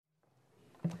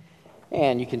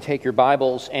And you can take your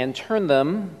Bibles and turn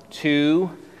them to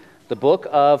the book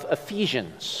of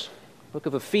Ephesians. Book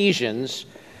of Ephesians,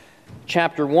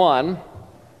 chapter 1,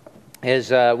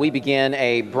 as we begin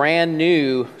a brand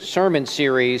new sermon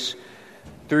series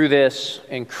through this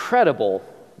incredible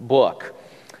book.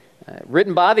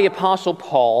 Written by the Apostle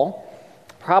Paul,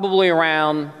 probably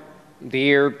around the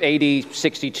year AD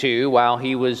 62, while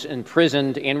he was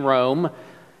imprisoned in Rome,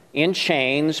 in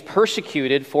chains,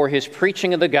 persecuted for his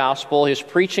preaching of the gospel, his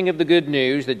preaching of the good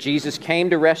news that Jesus came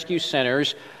to rescue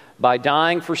sinners by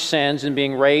dying for sins and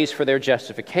being raised for their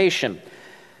justification.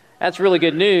 That's really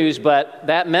good news, but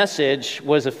that message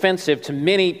was offensive to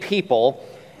many people,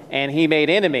 and he made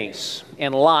enemies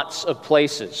in lots of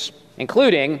places,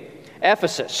 including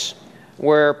Ephesus,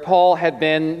 where Paul had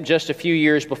been just a few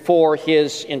years before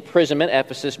his imprisonment,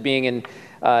 Ephesus being in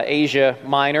Asia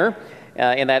Minor,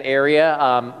 in that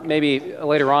area. Maybe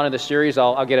later on in the series,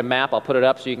 I'll get a map, I'll put it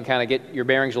up so you can kind of get your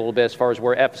bearings a little bit as far as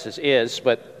where Ephesus is.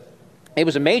 But it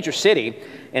was a major city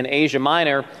in Asia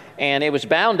Minor, and it was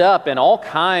bound up in all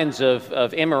kinds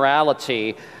of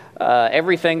immorality,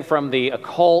 everything from the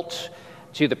occult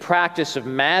to the practice of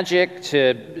magic,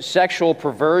 to sexual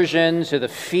perversion, to the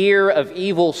fear of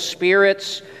evil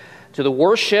spirits, to the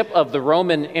worship of the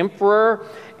Roman emperor,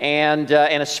 and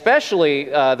especially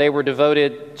they were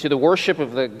devoted to the worship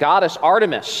of the goddess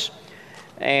Artemis.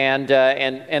 And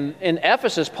in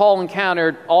Ephesus, Paul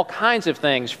encountered all kinds of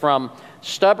things, from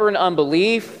stubborn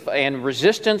unbelief and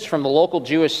resistance from the local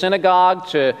Jewish synagogue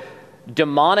to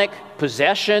demonic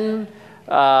possession.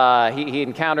 He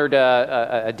encountered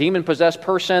a demon-possessed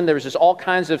person. There was just all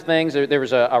kinds of things. There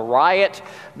was a riot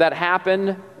that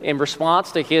happened in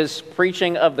response to his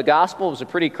preaching of the gospel. It was a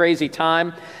pretty crazy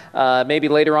time. Maybe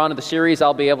later on in the series,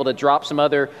 I'll be able to drop some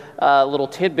other little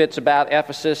tidbits about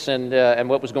Ephesus and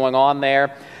what was going on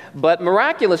there. But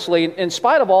miraculously, in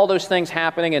spite of all those things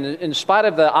happening and in spite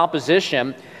of the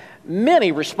opposition,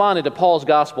 many responded to Paul's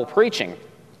gospel preaching.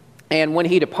 And when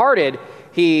he departed,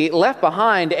 he left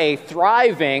behind a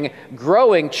thriving,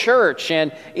 growing church.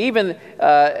 And even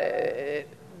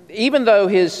though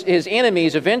his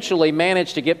enemies eventually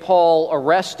managed to get Paul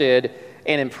arrested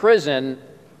and imprisoned,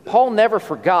 Paul never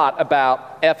forgot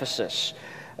about Ephesus.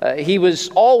 He was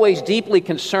always deeply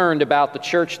concerned about the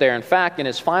church there. In fact, in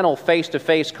his final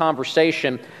face-to-face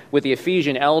conversation with the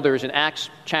Ephesian elders in Acts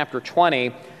chapter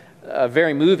 20, a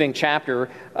very moving chapter,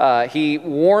 he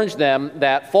warns them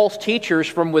that false teachers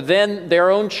from within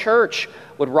their own church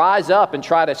would rise up and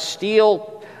try to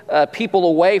steal people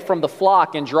away from the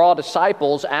flock and draw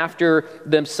disciples after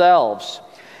themselves.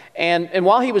 And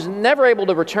while he was never able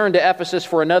to return to Ephesus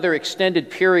for another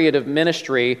extended period of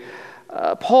ministry,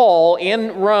 Paul,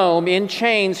 in Rome, in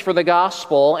chains for the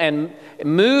gospel and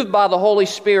moved by the Holy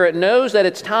Spirit, knows that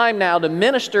it's time now to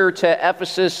minister to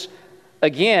Ephesus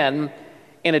again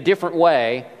in a different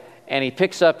way, and he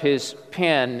picks up his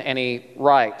pen and he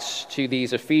writes to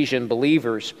these Ephesian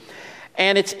believers.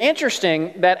 And it's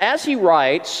interesting that as he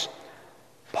writes,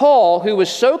 Paul, who was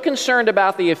so concerned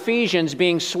about the Ephesians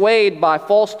being swayed by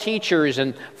false teachers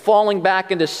and falling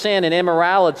back into sin and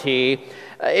immorality,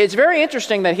 it's very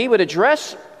interesting that he would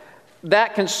address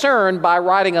that concern by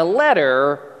writing a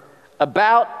letter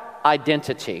about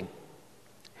identity.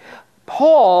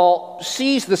 Paul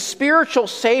sees the spiritual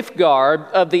safeguard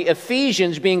of the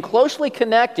Ephesians being closely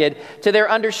connected to their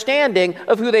understanding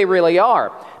of who they really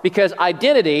are, because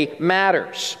identity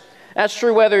matters. That's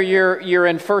true whether you're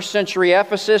in first century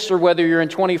Ephesus or whether you're in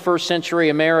 21st century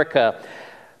America.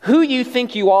 Who you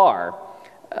think you are,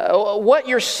 what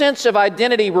your sense of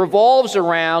identity revolves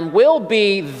around, will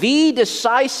be the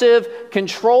decisive,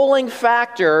 controlling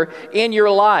factor in your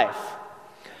life.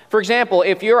 For example,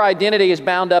 if your identity is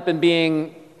bound up in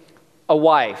being a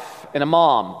wife and a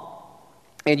mom,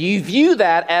 and you view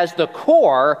that as the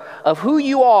core of who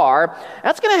you are,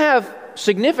 that's going to have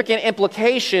significant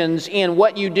implications in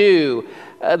what you do,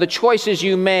 the choices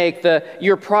you make,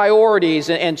 your priorities,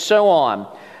 and so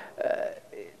on.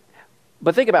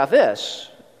 But think about this.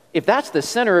 If that's the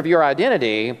center of your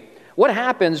identity, what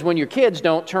happens when your kids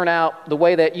don't turn out the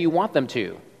way that you want them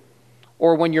to?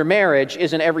 Or when your marriage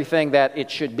isn't everything that it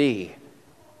should be?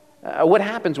 What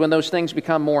happens when those things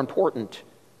become more important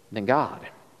than God?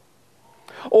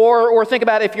 Or think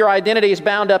about if your identity is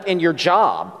bound up in your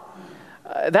job.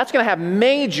 That's going to have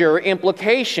major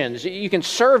implications. You can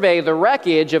survey the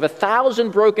wreckage of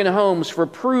 1,000 broken homes for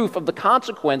proof of the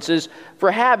consequences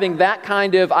for having that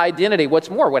kind of identity. What's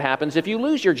more, what happens if you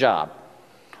lose your job?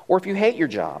 Or if you hate your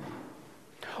job?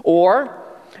 Or,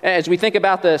 as we think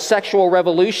about the sexual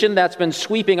revolution that's been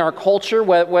sweeping our culture,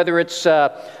 whether it's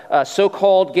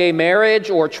so-called gay marriage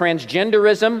or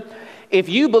transgenderism, if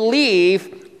you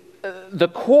believe the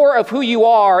core of who you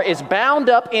are is bound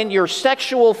up in your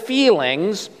sexual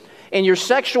feelings, in your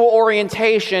sexual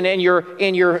orientation, in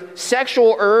your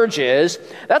sexual urges,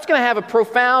 that's going to have a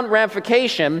profound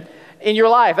ramification in your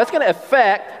life. That's going to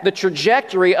affect the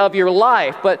trajectory of your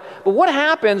life. But what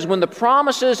happens when the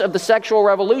promises of the sexual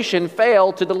revolution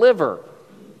fail to deliver?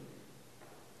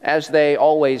 As they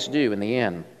always do in the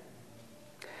end.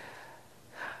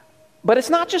 But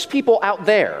it's not just people out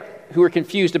there who are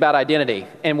confused about identity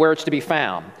and where it's to be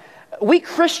found. We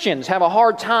Christians have a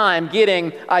hard time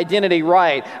getting identity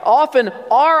right. Often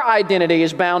our identity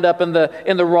is bound up in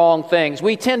the wrong things.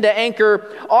 We tend to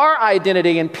anchor our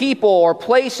identity in people or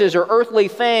places or earthly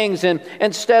things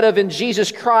instead of in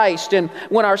Jesus Christ. And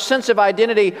when our sense of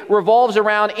identity revolves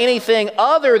around anything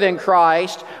other than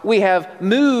Christ, we have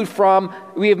moved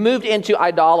into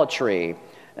idolatry.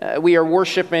 We are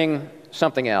worshiping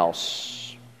something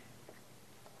else.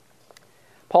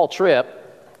 Paul Tripp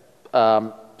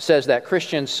says that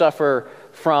Christians suffer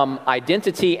from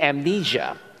identity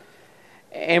amnesia.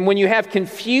 And when you have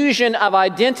confusion of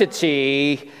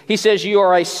identity, he says you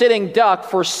are a sitting duck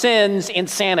for sin's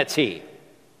insanity.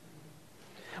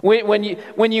 When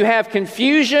you have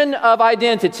confusion of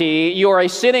identity, you are a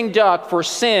sitting duck for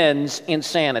sin's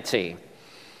insanity.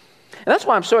 And that's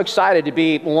why I'm so excited to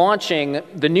be launching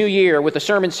the new year with a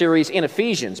sermon series in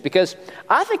Ephesians, because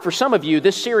I think for some of you,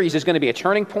 this series is going to be a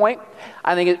turning point.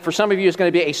 I think for some of you, it's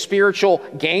going to be a spiritual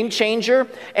game changer.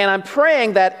 And I'm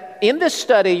praying that in this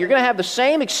study, you're going to have the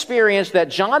same experience that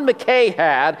John Mackay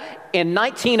had in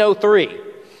 1903.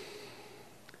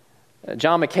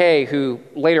 John Mackay, who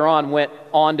later on went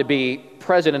on to be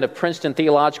president of Princeton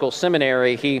Theological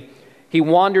Seminary, he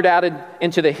wandered out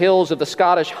into the hills of the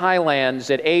Scottish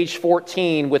Highlands at age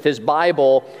 14 with his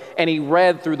Bible, and he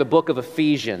read through the book of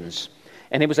Ephesians.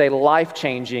 And it was a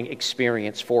life-changing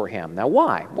experience for him. Now,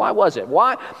 why? Why was it?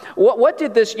 What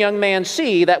did this young man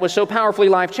see that was so powerfully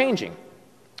life-changing?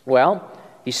 Well,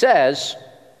 he says,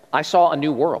 I saw a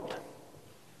new world.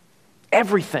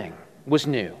 Everything was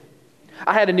new.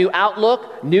 I had a new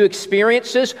outlook, new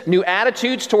experiences, new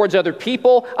attitudes towards other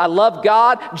people. I loved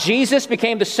God. Jesus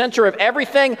became the center of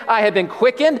everything. I had been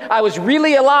quickened. I was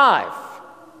really alive.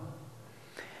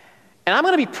 And I'm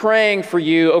going to be praying for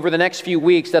you over the next few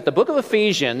weeks that the book of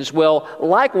Ephesians will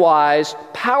likewise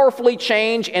powerfully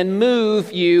change and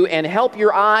move you and help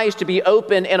your eyes to be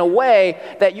open in a way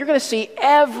that you're going to see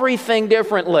everything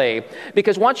differently.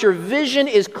 Because once your vision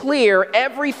is clear,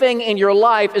 everything in your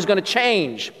life is going to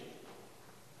change.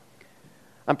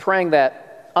 I'm praying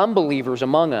that unbelievers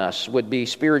among us would be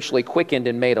spiritually quickened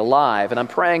and made alive. And I'm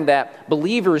praying that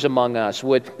believers among us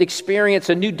would experience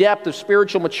a new depth of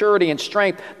spiritual maturity and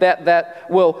strength that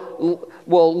will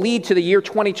lead to the year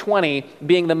 2020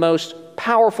 being the most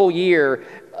powerful year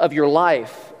of your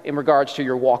life in regards to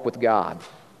your walk with God.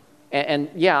 And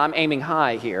yeah, I'm aiming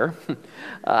high here.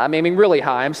 I'm aiming really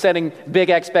high. I'm setting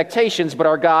big expectations, but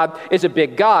our God is a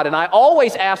big God. And I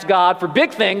always ask God for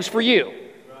big things for you.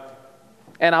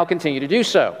 And I'll continue to do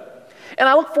so. And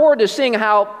I look forward to seeing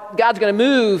how God's going to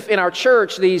move in our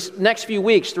church these next few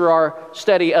weeks through our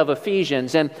study of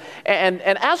Ephesians. And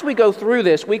as we go through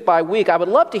this week by week, I would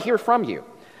love to hear from you.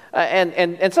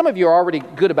 And some of you are already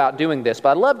good about doing this, but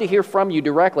I'd love to hear from you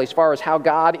directly as far as how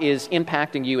God is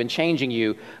impacting you and changing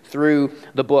you through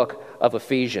the book of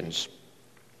Ephesians.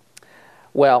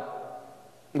 Well,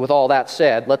 with all that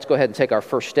said, let's go ahead and take our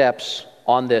first steps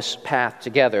on this path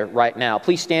together right now.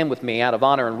 Please stand with me out of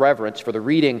honor and reverence for the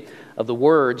reading of the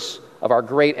words of our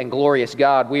great and glorious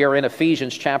God. We are in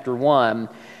Ephesians chapter 1,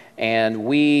 and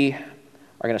we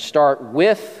are going to start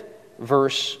with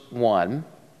verse 1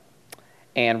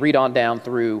 and read on down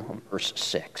through verse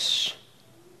 6.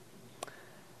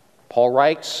 Paul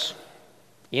writes,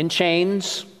 in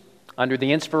chains, under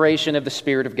the inspiration of the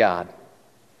Spirit of God,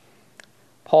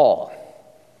 Paul,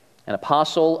 an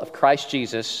apostle of Christ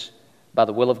Jesus, by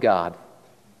the will of God.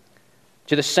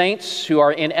 To the saints who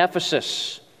are in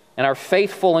Ephesus and are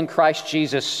faithful in Christ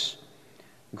Jesus,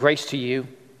 grace to you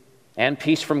and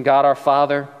peace from God our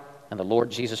Father and the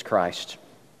Lord Jesus Christ.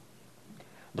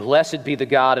 Blessed be the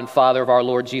God and Father of our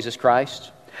Lord Jesus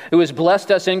Christ, who has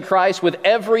blessed us in Christ with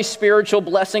every spiritual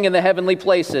blessing in the heavenly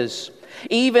places,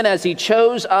 even as he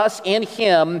chose us in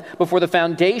him before the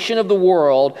foundation of the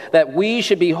world, that we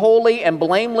should be holy and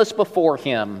blameless before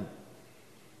him.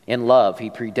 In love,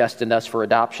 he predestined us for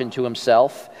adoption to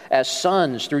himself as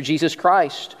sons through Jesus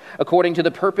Christ, according to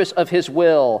the purpose of his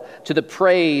will, to the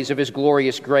praise of his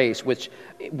glorious grace,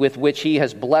 with which he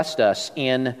has blessed us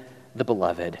in the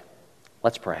beloved.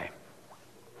 Let's pray.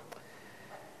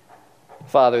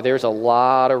 Father, there's a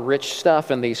lot of rich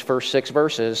stuff in these first 6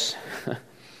 verses.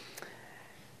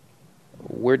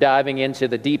 We're diving into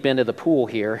the deep end of the pool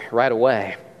here right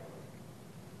away.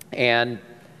 And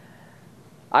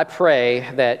I pray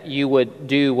that you would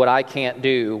do what I can't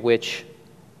do, which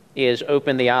is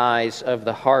open the eyes of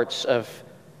the hearts of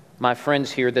my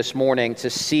friends here this morning to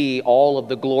see all of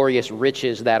the glorious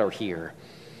riches that are here,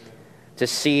 to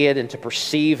see it and to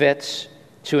perceive it,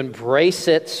 to embrace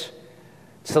it,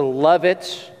 to love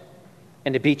it,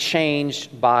 and to be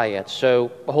changed by it.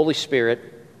 So, Holy Spirit,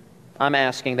 I'm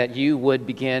asking that you would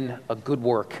begin a good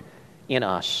work in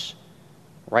us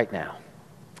right now.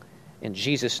 In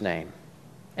Jesus' name,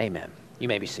 amen. You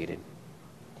may be seated.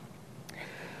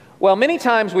 Well, many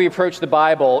times we approach the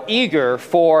Bible eager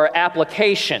for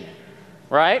application,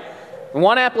 right? We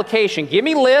want application. Give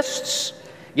me lists.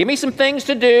 Give me some things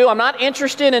to do. I'm not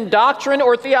interested in doctrine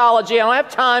or theology. I don't have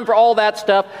time for all that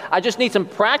stuff. I just need some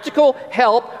practical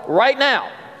help right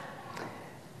now.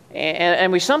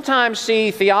 And we sometimes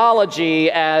see theology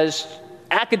as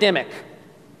academic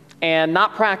and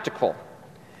not practical.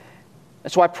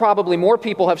 That's why probably more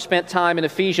people have spent time in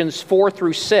Ephesians 4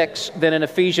 through 6 than in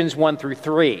Ephesians 1 through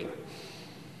 3.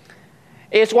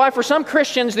 It's why for some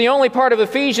Christians, the only part of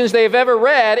Ephesians they've ever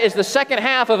read is the second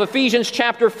half of Ephesians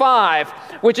chapter 5,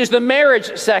 which is the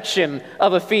marriage section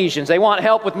of Ephesians. They want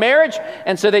help with marriage,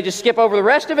 and so they just skip over the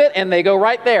rest of it, and they go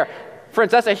right there.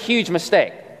 Friends, that's a huge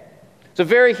mistake. It's a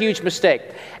very huge mistake.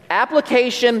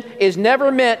 Application is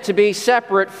never meant to be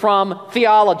separate from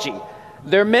theology.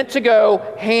 They're meant to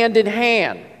go hand in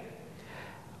hand.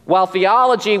 While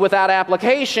theology without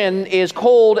application is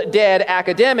cold, dead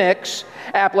academics,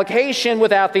 application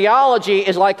without theology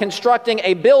is like constructing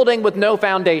a building with no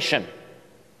foundation.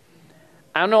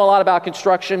 I don't know a lot about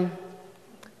construction.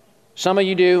 Some of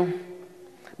you do.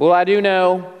 But what I do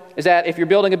know is that if you're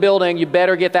building a building, you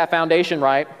better get that foundation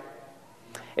right.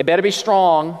 It better be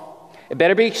strong. It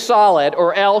better be solid,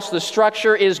 or else the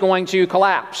structure is going to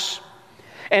collapse.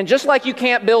 And just like you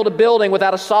can't build a building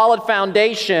without a solid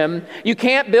foundation, you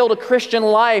can't build a Christian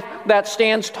life that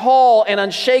stands tall and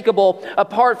unshakable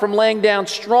apart from laying down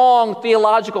strong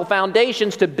theological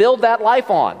foundations to build that life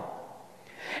on.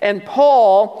 And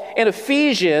Paul in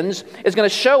Ephesians is going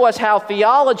to show us how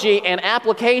theology and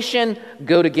application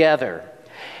go together.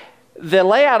 The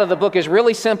layout of the book is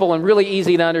really simple and really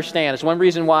easy to understand. It's one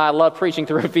reason why I love preaching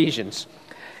through Ephesians.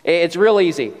 It's real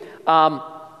easy.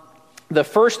 The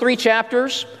first 3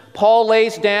 chapters, Paul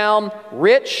lays down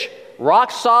rich,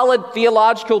 rock-solid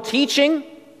theological teaching,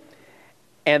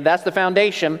 and that's the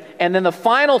foundation. And then the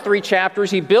final 3 chapters,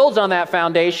 he builds on that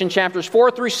foundation. Chapters 4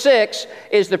 through 6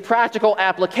 is the practical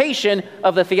application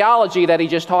of the theology that he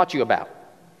just taught you about.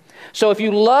 So if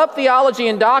you love theology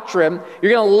and doctrine,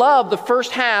 you're going to love the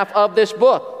first half of this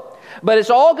book. But it's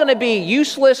all going to be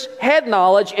useless head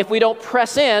knowledge if we don't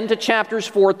press into chapters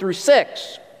 4 through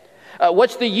 6.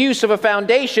 What's the use of a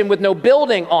foundation with no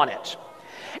building on it?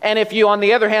 And if you, on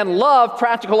the other hand, love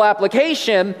practical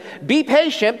application, be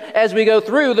patient as we go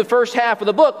through the first half of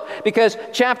the book, because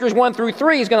chapters 1 through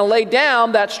 3 is going to lay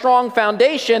down that strong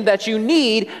foundation that you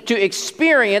need to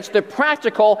experience the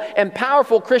practical and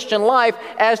powerful Christian life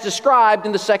as described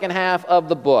in the second half of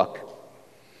the book.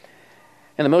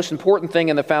 And the most important thing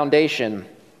in the foundation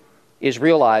is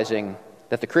realizing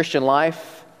that the Christian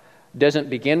life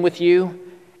doesn't begin with you,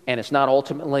 and it's not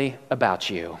ultimately about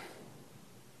you.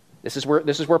 This is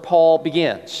where Paul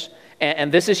begins.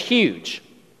 And this is huge.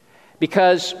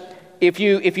 Because if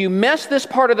you mess this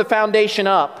part of the foundation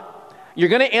up, you're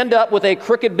going to end up with a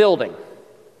crooked building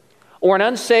or an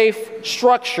unsafe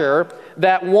structure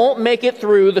that won't make it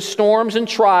through the storms and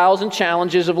trials and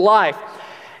challenges of life.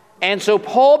 And so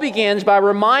Paul begins by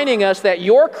reminding us that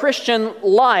your Christian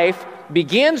life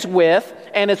begins with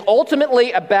and is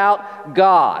ultimately about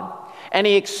God. And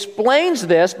he explains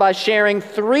this by sharing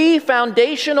 3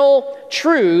 foundational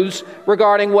truths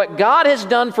regarding what God has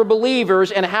done for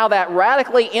believers and how that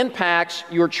radically impacts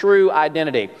your true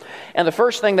identity. And the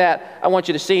first thing that I want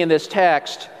you to see in this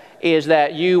text is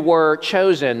that you were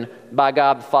chosen by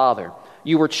God the Father.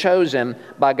 You were chosen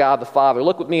by God the Father.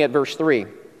 Look with me at verse 3.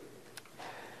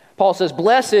 Paul says,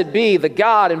 "Blessed be the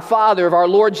God and Father of our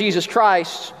Lord Jesus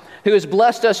Christ, who has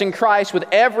blessed us in Christ with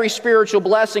every spiritual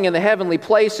blessing in the heavenly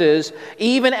places,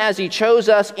 even as he chose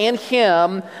us in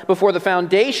him before the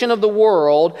foundation of the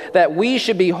world, that we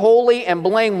should be holy and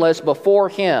blameless before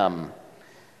him."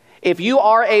 If you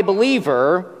are a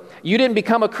believer, you didn't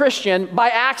become a Christian by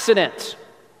accident.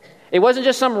 It wasn't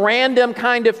just some random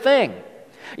kind of thing.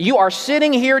 You are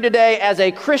sitting here today as a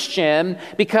Christian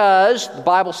because, the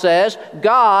Bible says,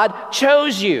 God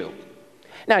chose you.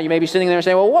 Now, you may be sitting there and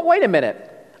saying, well, wait a minute.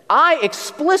 I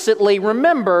explicitly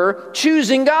remember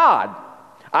choosing God.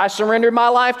 I surrendered my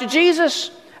life to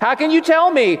Jesus. How can you tell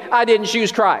me I didn't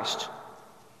choose Christ?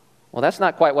 Well, that's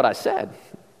not quite what I said.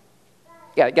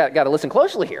 Got to listen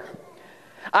closely here.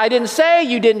 I didn't say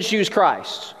you didn't choose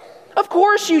Christ. Of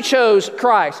course you chose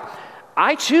Christ.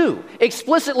 I too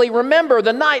explicitly remember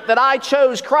the night that I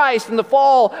chose Christ in the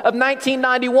fall of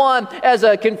 1991 as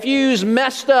a confused,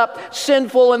 messed up,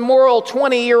 sinful, immoral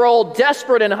 20-year-old,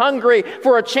 desperate and hungry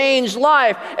for a changed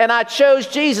life. And I chose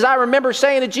Jesus. I remember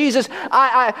saying to Jesus,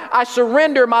 I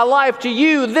surrender my life to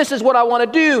you. This is what I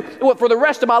want to do. For the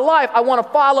rest of my life, I want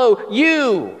to follow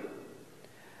you.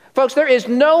 Folks, there is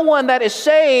no one that is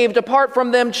saved apart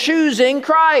from them choosing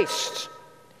Christ.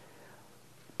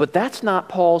 But that's not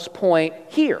Paul's point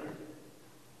here.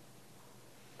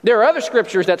 There are other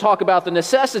scriptures that talk about the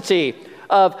necessity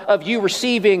of you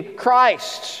receiving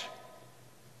Christ.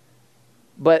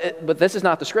 But this is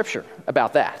not the scripture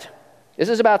about that. This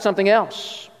is about something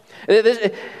else.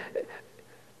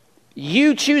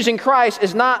 You choosing Christ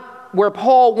is not where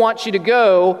Paul wants you to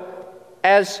go,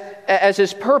 as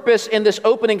his purpose in this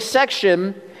opening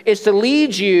section is to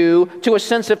lead you to a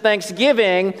sense of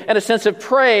thanksgiving and a sense of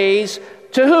praise.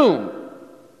 To whom?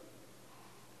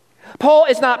 Paul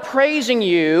is not praising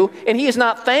you, and he is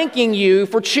not thanking you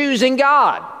for choosing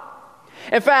God.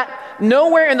 In fact,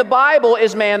 nowhere in the Bible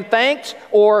is man thanked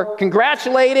or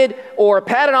congratulated or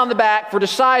patted on the back for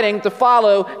deciding to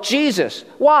follow Jesus.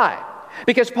 Why?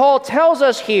 Because Paul tells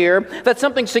us here that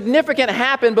something significant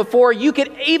happened before you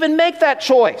could even make that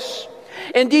choice.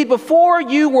 Indeed, before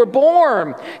you were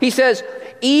born, he says,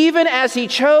 even as he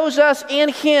chose us in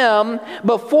him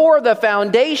before the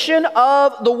foundation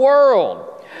of the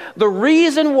world. The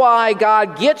reason why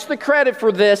God gets the credit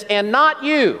for this and not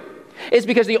you is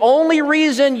because the only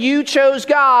reason you chose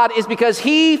God is because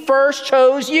he first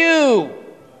chose you.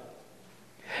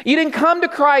 You didn't come to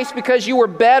Christ because you were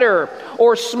better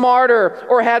or smarter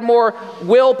or had more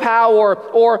willpower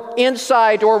or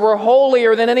insight or were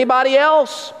holier than anybody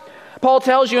else. Paul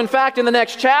tells you, in fact, in the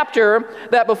next chapter,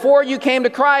 that before you came to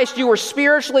Christ, you were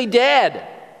spiritually dead.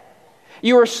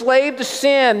 You were a slave to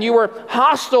sin. You were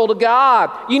hostile to God.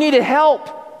 You needed help.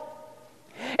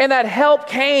 And that help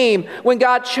came when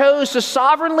God chose to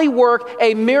sovereignly work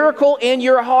a miracle in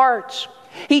your heart.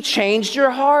 He changed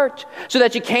your heart so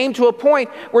that you came to a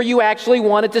point where you actually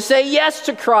wanted to say yes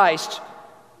to Christ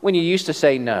when you used to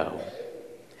say no.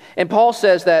 And Paul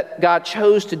says that God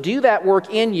chose to do that work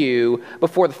in you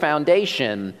before the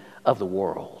foundation of the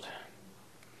world.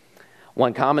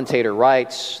 One commentator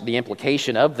writes, the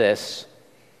implication of this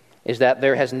is that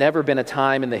there has never been a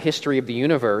time in the history of the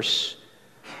universe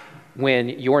when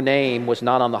your name was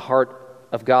not on the heart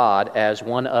of God as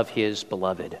one of his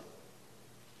beloved.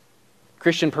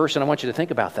 Christian person, I want you to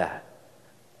think about that.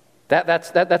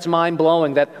 That's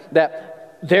mind-blowing, that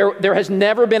there has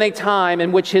never been a time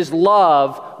in which his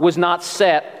love was not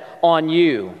set on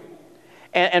you.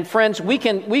 And friends, we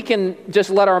can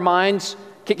just let our minds,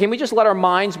 can we just let our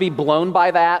minds be blown by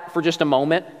that for just a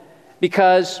moment?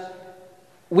 Because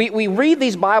we read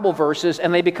these Bible verses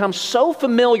and they become so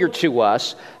familiar to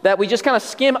us that we just kind of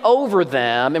skim over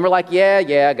them and we're like,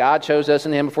 yeah, God chose us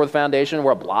in him before the foundation,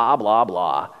 we're blah, blah,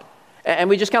 blah. And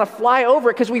we just kind of fly over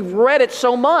it because we've read it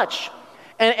so much.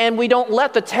 And we don't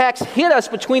let the text hit us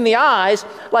between the eyes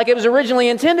like it was originally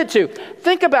intended to.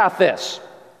 Think about this.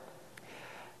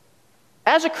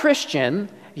 As a Christian,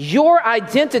 your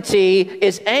identity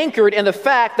is anchored in the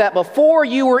fact that before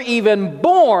you were even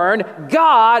born,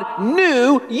 God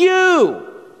knew you.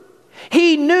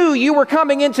 He knew you were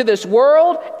coming into this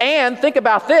world, and think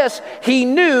about this, he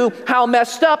knew how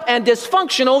messed up and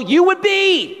dysfunctional you would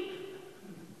be.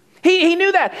 He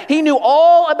knew that. He knew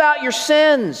all about your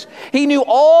sins. He knew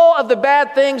all of the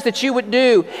bad things that you would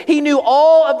do. He knew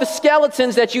all of the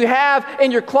skeletons that you have in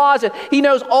your closet. He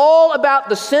knows all about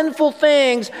the sinful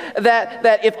things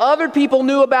that if other people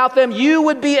knew about them, you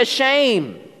would be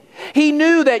ashamed. He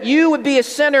knew that you would be a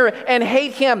sinner and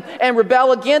hate him and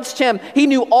rebel against him. He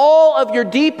knew all of your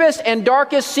deepest and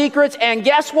darkest secrets. And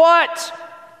guess what?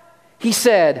 He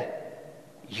said,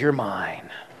 "You're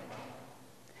mine."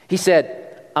 He said,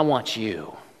 "I want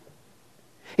you."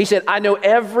 He said, "I know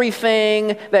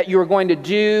everything that you're going to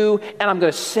do, and I'm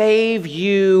going to save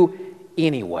you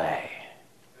anyway."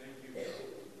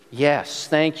 Yes,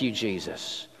 thank you,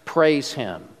 Jesus. Praise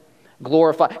him.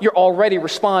 Glorify. You're already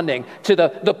responding to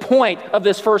the point of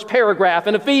this first paragraph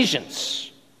in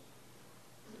Ephesians.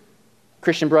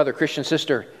 Christian brother, Christian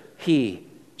sister, he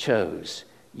chose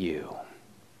you.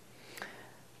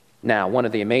 Now, one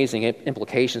of the amazing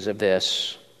implications of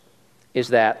this is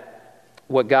that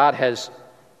what God has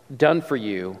done for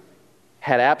you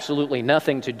had absolutely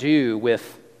nothing to do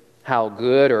with how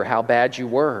good or how bad you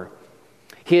were.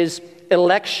 His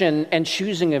election and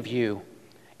choosing of you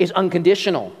is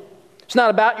unconditional. It's not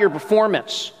about your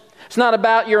performance. It's not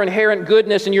about your inherent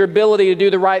goodness and your ability to do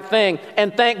the right thing.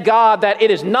 And thank God that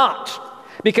it is not.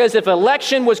 Because if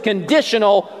election was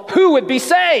conditional, who would be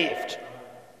saved?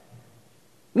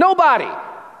 Nobody.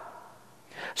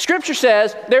 Scripture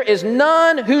says, there is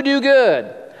none who do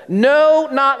good. No,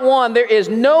 not one. There is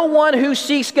no one who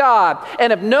seeks God.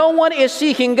 And if no one is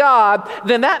seeking God,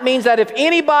 then that means that if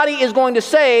anybody is going to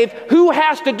save, who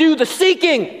has to do the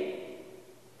seeking?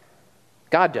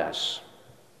 God does.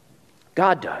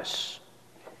 God does.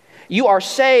 You are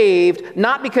saved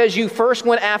not because you first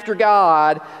went after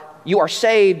God. You are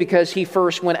saved because He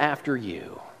first went after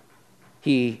you.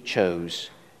 He chose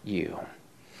you.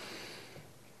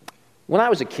 When I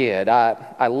was a kid,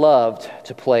 I loved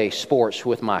to play sports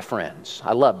with my friends.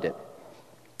 I loved it.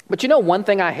 But you know one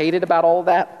thing I hated about all of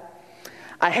that?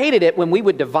 I hated it when we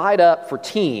would divide up for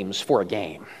teams for a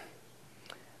game.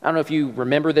 I don't know if you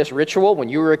remember this ritual when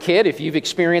you were a kid. If you've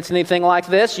experienced anything like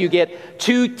this, you get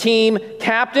 2 team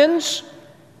captains.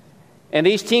 And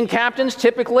these team captains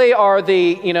typically are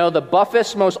the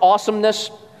buffest, most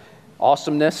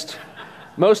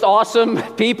most awesome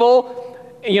people,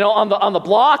 on the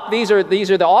block. These are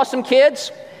the awesome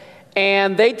kids.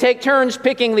 And they take turns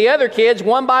picking the other kids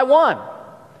one by one.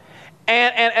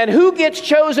 And who gets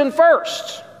chosen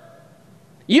first?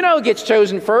 You know who gets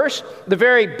chosen first. The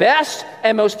very best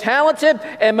and most talented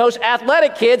and most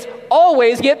athletic kids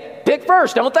always get picked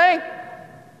first, don't they?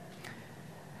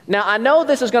 Now, I know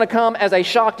this is going to come as a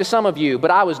shock to some of you,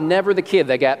 but I was never the kid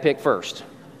that got picked first.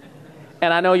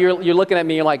 And I know you're looking at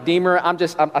me, you're like, Deemer,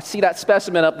 I see that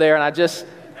specimen up there, and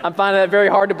I'm finding that very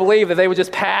hard to believe that they would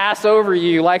just pass over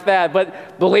you like that.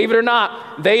 But believe it or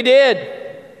not, they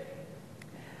did.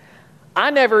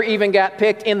 I never even got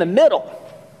picked in the middle.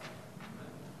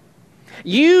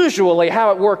 Usually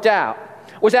how it worked out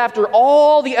was after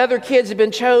all the other kids had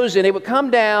been chosen, it would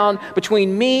come down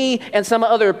between me and some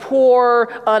other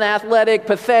poor, unathletic,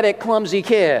 pathetic, clumsy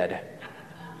kid.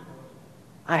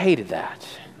 I hated that.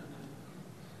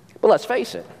 But let's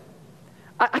face it,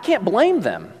 I can't blame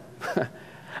them.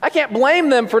 I can't blame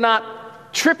them for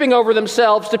not tripping over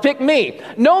themselves to pick me.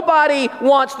 Nobody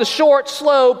wants the short,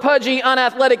 slow, pudgy,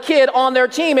 unathletic kid on their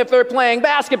team if they're playing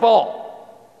basketball,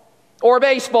 or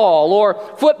baseball, or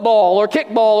football, or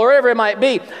kickball, or whatever it might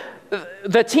be.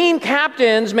 The team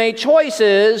captains made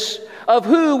choices of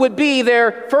who would be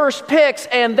their first picks,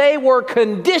 and they were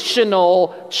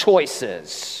conditional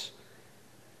choices.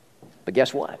 But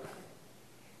guess what?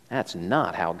 That's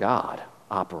not how God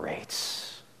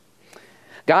operates.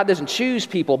 God doesn't choose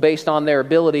people based on their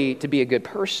ability to be a good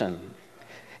person.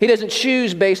 He doesn't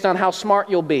choose based on how smart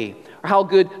you'll be, or how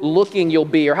good looking you'll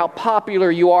be, or how popular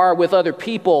you are with other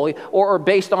people, or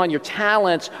based on your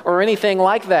talents, or anything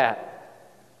like that.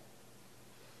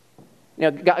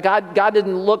 God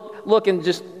didn't look and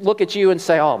just look at you and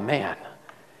say, "Oh man,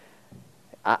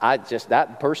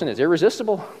 that person is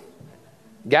irresistible.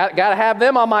 Got to have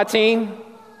them on my team."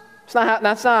 That's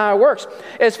not how it works.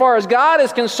 As far as God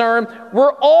is concerned,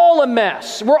 we're all a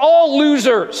mess. We're all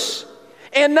losers.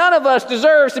 And none of us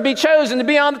deserves to be chosen to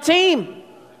be on the team.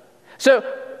 So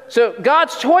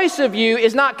God's choice of you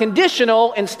is not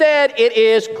conditional. Instead, it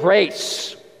is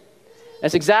grace.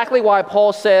 That's exactly why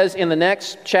Paul says in the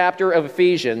next chapter of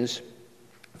Ephesians,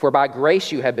 "For by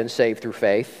grace you have been saved through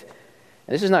faith."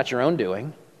 And this is not your own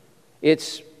doing.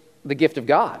 It's the gift of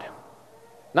God,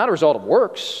 not a result of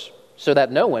works, so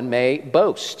that no one may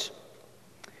boast.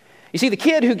 You see, the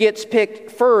kid who gets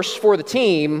picked first for the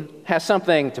team has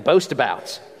something to boast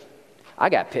about. I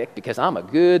got picked because I'm a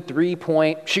good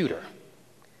three-point shooter.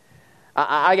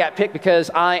 I got picked because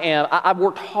I've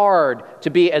worked hard to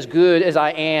be as good as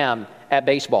I am at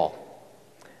baseball.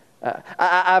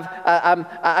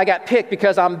 I got picked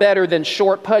because I'm better than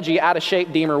short, pudgy,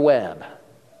 out-of-shape Deemer Webb.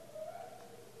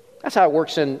 That's how it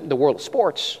works in the world of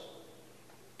sports.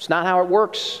 It's not how it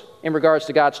works in regards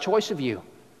to God's choice of you.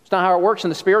 It's not how it works in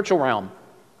the spiritual realm.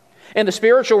 In the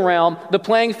spiritual realm, the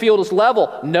playing field is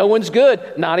level. No one's good,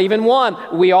 not even one.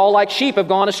 We all, like sheep, have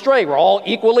gone astray. We're all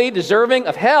equally deserving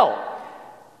of hell.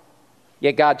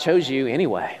 Yet God chose you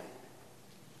anyway.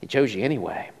 He chose you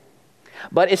anyway.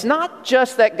 But it's not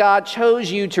just that God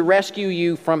chose you to rescue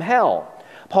you from hell.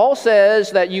 Paul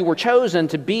says that you were chosen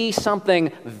to be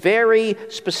something very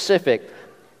specific.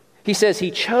 He says he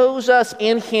chose us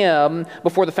in him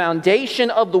before the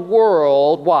foundation of the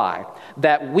world. Why?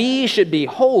 That we should be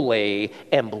holy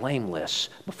and blameless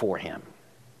before him.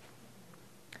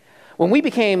 When we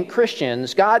became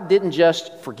Christians, God didn't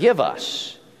just forgive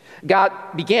us. God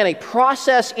began a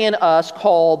process in us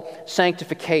called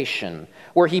sanctification,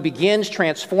 where He begins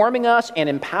transforming us and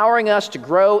empowering us to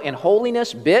grow in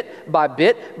holiness bit by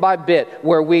bit by bit,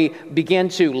 where we begin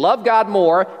to love God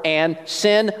more and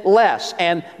sin less.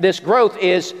 And this growth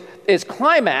is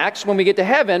climaxed when we get to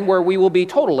heaven, where we will be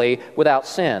totally without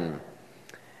sin.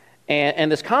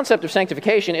 And this concept of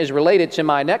sanctification is related to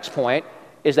my next point,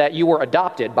 is that you were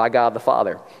adopted by God the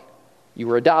Father. You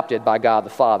were adopted by God the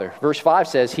Father. Verse 5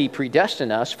 says, He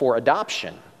predestined us for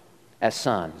adoption as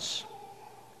sons.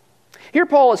 Here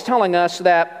Paul is telling us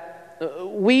that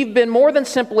we've been more than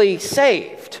simply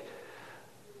saved.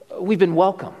 We've been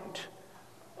welcomed.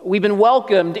 We've been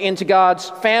welcomed into God's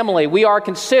family. We are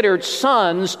considered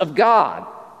sons of God.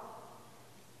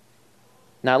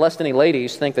 Now, lest any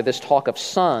ladies think that this talk of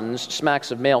sons smacks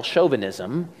of male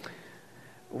chauvinism,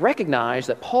 recognize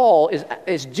that Paul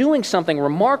is doing something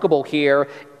remarkable here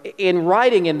in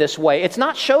writing in this way. It's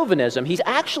not chauvinism. He's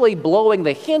actually blowing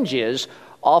the hinges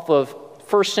off of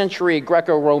first century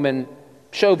Greco-Roman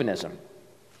chauvinism.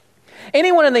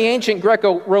 Anyone in the ancient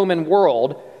Greco-Roman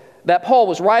world that Paul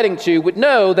was writing to would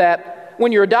know that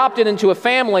when you're adopted into a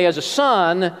family as a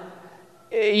son,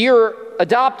 you're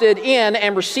adopted in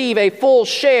and receive a full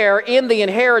share in the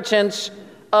inheritance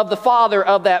of the father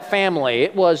of that family.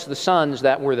 It was the sons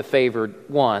that were the favored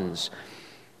ones.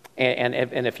 And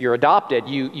if you're adopted,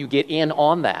 you get in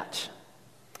on that.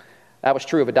 That was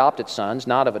true of adopted sons,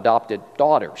 not of adopted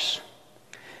daughters.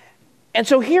 And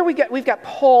so here we've got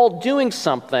Paul doing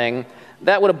something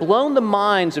that would have blown the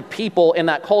minds of people in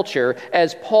that culture,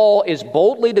 as Paul is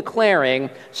boldly declaring,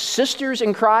 sisters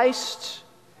in Christ,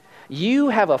 you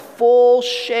have a full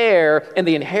share in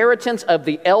the inheritance of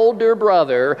the elder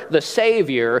brother, the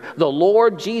Savior, the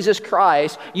Lord Jesus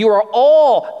Christ. You are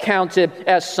all counted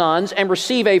as sons and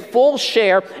receive a full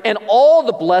share in all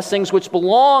the blessings which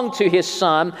belong to His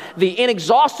Son, the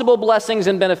inexhaustible blessings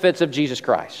and benefits of Jesus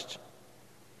Christ.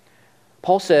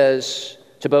 Paul says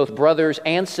to both brothers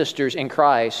and sisters in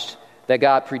Christ that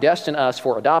God predestined us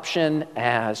for adoption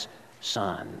as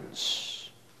sons.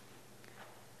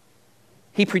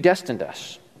 He predestined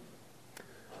us.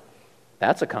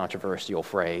 That's a controversial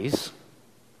phrase.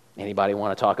 Anybody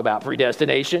want to talk about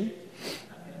predestination?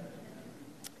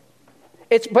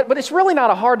 But it's really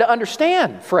not a hard to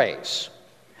understand phrase.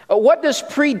 What does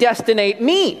predestinate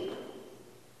mean?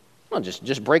 Well,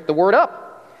 just break the word up.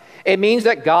 It means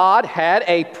that God had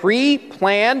a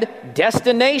pre-planned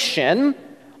destination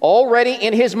already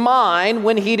in His mind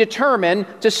when He determined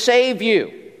to save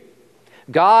you.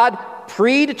 God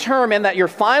predetermined that your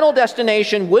final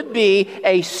destination would be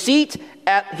a seat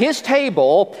at His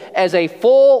table as a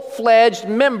full-fledged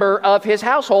member of His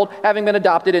household, having been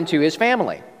adopted into His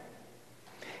family.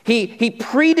 He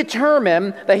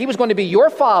predetermined that He was going to be your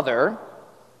father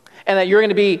and that you're going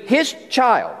to be His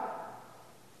child.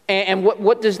 And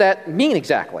what does that mean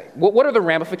exactly? What are the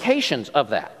ramifications of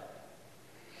that?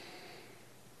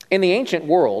 In the ancient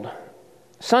world,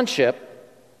 sonship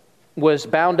was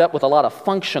bound up with a lot of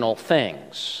functional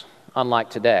things, unlike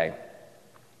today.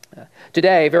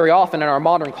 Today, very often in our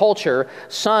modern culture,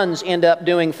 sons end up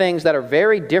doing things that are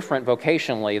very different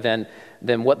vocationally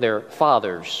than what their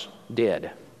fathers did.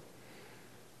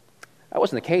 That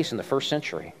wasn't the case in the first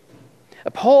century.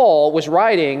 Paul was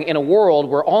writing in a world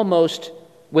where almost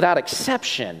without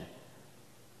exception,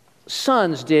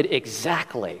 sons did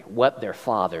exactly what their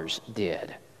fathers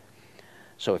did.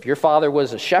 So if your father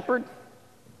was a shepherd,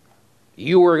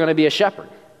 you were going to be a shepherd.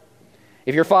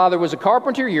 If your father was a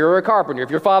carpenter, you're a carpenter. If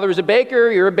your father was a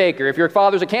baker, you're a baker. If your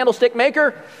father's a candlestick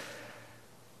maker,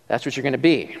 that's what you're going to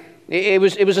be. It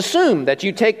was assumed that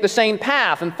you take the same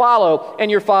path and follow in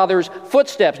your father's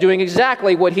footsteps, doing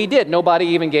exactly what he did. Nobody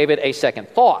even gave it a second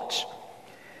thought.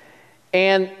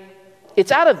 And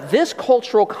it's out of this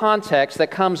cultural context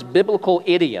that comes biblical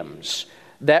idioms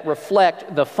that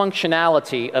reflect the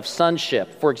functionality of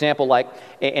sonship. For example, like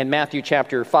in Matthew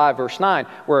chapter 5, verse 9,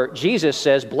 where Jesus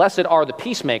says, "Blessed are the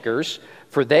peacemakers,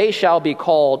 for they shall be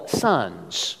called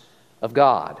sons of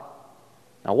God."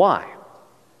 Now why?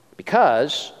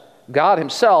 Because God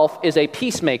Himself is a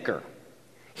peacemaker.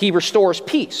 He restores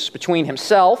peace between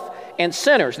Himself and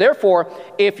sinners. Therefore,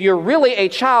 if you're really a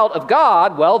child of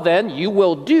God, well, then you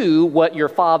will do what your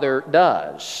Father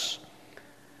does.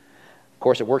 Of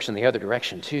course, it works in the other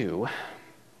direction too,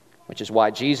 which is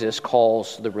why Jesus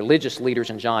calls the religious leaders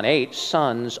in John 8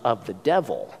 sons of the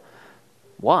devil.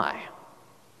 Why?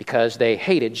 Because they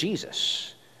hated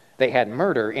Jesus. They had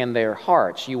murder in their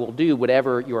hearts. You will do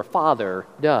whatever your Father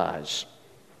does.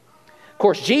 Of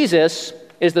course, Jesus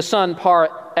is the son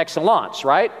par excellence,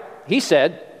 right? He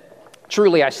said,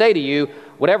 "Truly I say to you,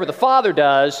 whatever the Father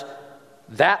does,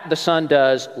 that the Son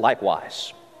does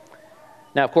likewise.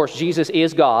 Now, of course, Jesus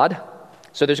is God,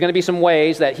 so there's going to be some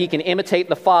ways that he can imitate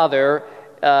the Father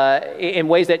in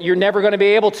ways that you're never going to be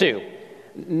able to.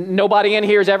 Nobody in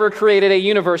here has ever created a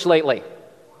universe lately.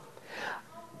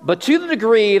 But to the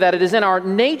degree that it is in our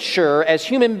nature as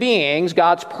human beings,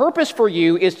 God's purpose for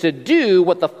you is to do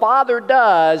what the Father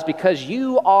does because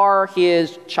you are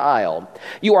his child.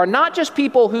 You are not just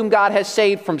people whom God has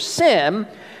saved from sin.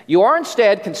 You are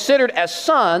instead considered as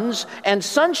sons, and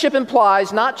sonship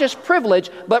implies not just privilege,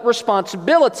 but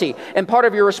responsibility. And part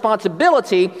of your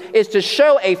responsibility is to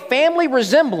show a family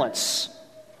resemblance.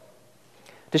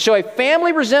 To show a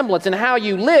family resemblance in how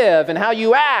you live and how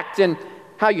you act and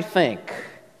how you think.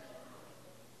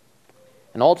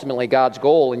 And ultimately, God's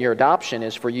goal in your adoption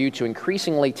is for you to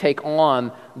increasingly take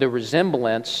on the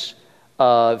resemblance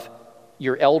of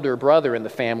your elder brother in the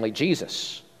family,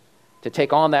 Jesus. To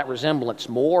take on that resemblance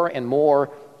more and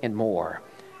more and more.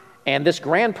 And this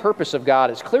grand purpose of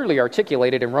God is clearly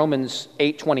articulated in Romans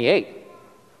 8:28.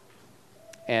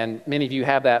 And many of you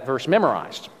have that verse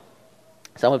memorized.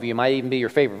 Some of you might even be your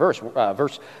favorite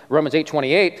verse. Romans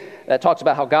 8:28, that talks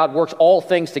about how God works all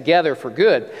things together for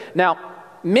good. Now,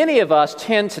 many of us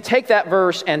tend to take that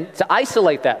verse and to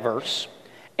isolate that verse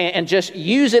and just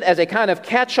use it as a kind of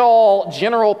catch-all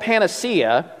general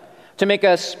panacea to make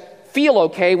us feel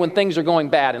okay when things are going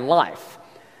bad in life.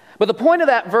 But the point of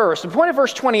that verse, the point of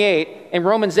verse 28 in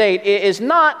Romans 8 is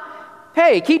not,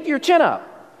 hey, keep your chin up.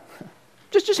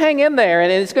 Just hang in there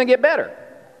and it's going to get better.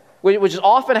 Which is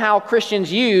often how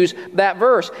Christians use that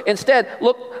verse. Instead,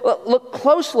 look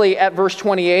closely at verse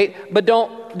 28, but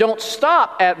don't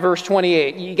stop at verse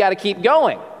 28. You got to keep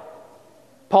going.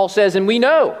 Paul says, and we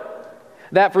know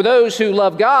that for those who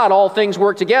love God, all things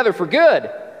work together for good.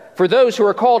 For those who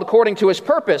are called according to his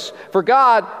purpose. For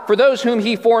those whom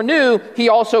he foreknew, he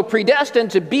also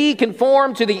predestined to be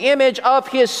conformed to the image of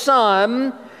his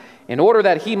Son, in order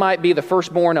that he might be the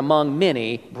firstborn among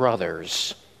many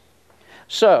brothers.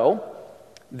 So,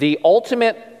 the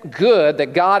ultimate good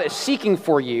that God is seeking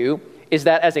for you is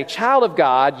that as a child of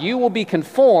God, you will be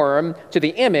conformed to the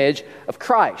image of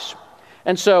Christ.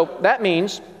 And so that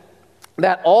means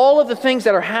that all of the things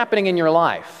that are happening in your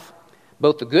life,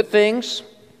 both the good things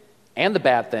and the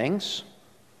bad things,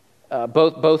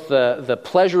 both the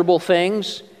pleasurable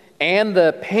things and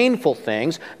the painful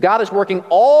things, God is working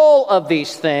all of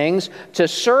these things to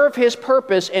serve his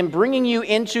purpose in bringing you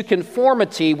into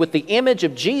conformity with the image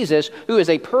of Jesus, who is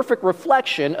a perfect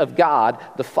reflection of God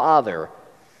the Father.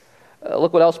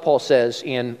 Look what else Paul says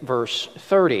in verse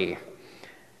 30.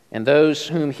 And those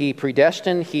whom he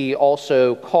predestined, he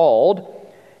also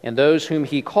called. And those whom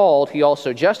he called, he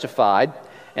also justified.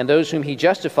 And those whom he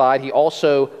justified, he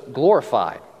also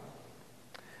glorified.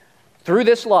 Through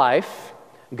this life,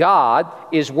 God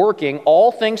is working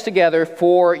all things together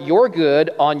for your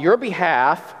good on your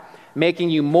behalf, making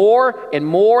you more and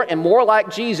more and more like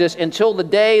Jesus until the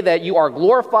day that you are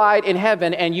glorified in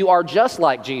heaven and you are just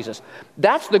like Jesus.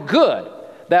 That's the good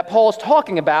that Paul's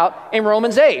talking about in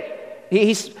Romans 8.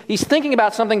 He's thinking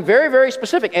about something very, very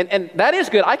specific, and that is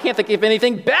good. I can't think of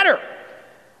anything better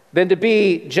than to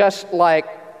be just like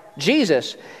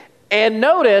Jesus. And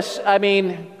notice,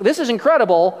 this is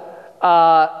incredible.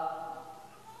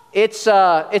 It's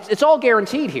all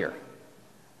guaranteed here.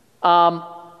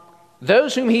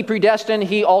 Those whom he predestined,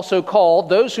 he also called.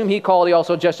 Those whom he called, he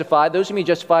also justified. Those whom he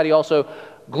justified, he also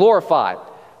glorified.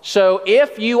 So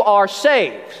if you are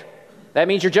saved, that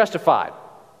means you're justified.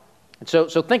 And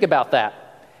so think about that.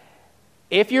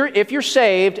 If you're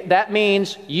saved, that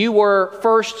means you were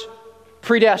first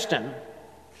predestined.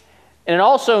 And it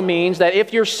also means that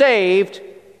if you're saved,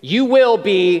 you will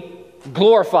be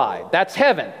glorified. That's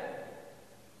heaven.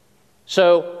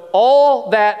 So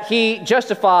all that he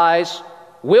justifies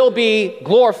will be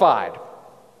glorified.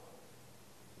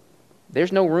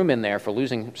 There's no room in there for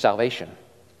losing salvation.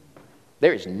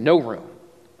 There is no room.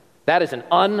 That is an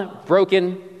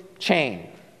unbroken chain.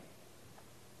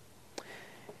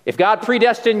 If God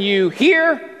predestined you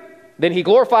here, then he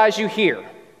glorifies you here.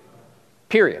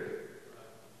 Period.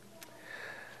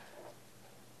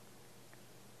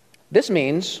 This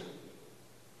means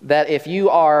that if you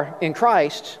are in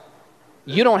Christ,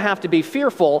 you don't have to be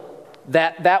fearful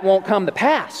that won't come to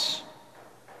pass.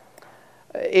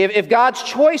 If God's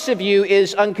choice of you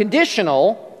is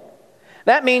unconditional,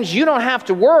 that means you don't have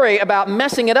to worry about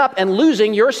messing it up and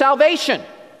losing your salvation.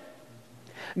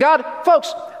 God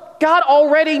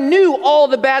already knew all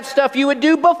the bad stuff you would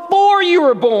do before you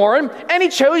were born, and he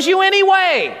chose you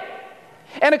anyway.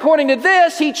 And according to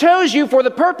this, he chose you for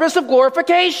the purpose of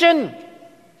glorification.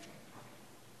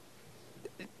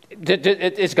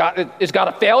 Is God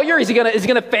a failure? Is he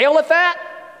gonna fail at that?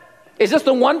 Is this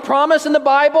the one promise in the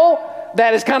Bible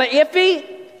that is kind of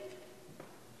iffy?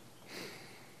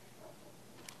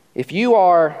 If you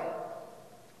are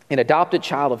an adopted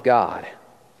child of God,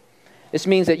 this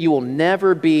means that you will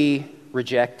never be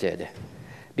rejected,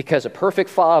 because a perfect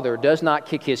father does not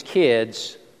kick his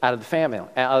kids out of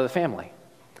the family.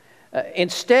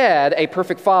 Instead, a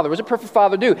perfect father, what does a perfect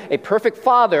father do? A perfect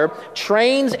father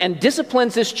trains and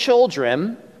disciplines his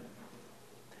children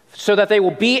so that they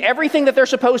will be everything that they're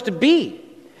supposed to be.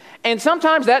 And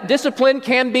sometimes that discipline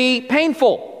can be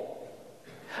painful.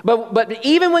 But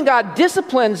even when God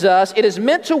disciplines us, it is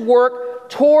meant to work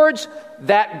towards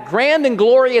that grand and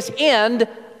glorious end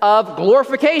of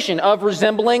glorification, of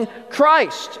resembling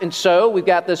Christ. And so we've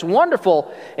got this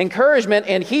wonderful encouragement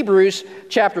in Hebrews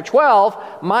chapter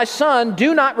 12. My son,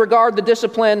 do not regard the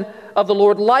discipline of the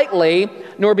Lord lightly,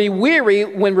 nor be weary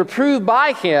when reproved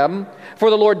by him.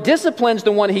 For the Lord disciplines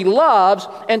the one he loves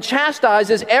and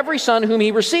chastises every son whom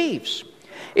he receives.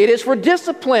 It is for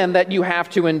discipline that you have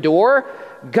to endure.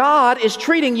 God is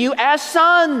treating you as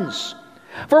sons.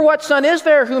 For what son is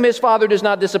there whom his father does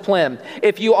not discipline?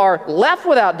 If you are left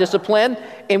without discipline,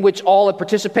 in which all have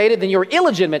participated, then you're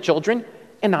illegitimate children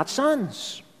and not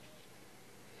sons.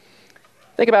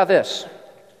 Think about this.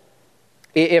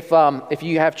 If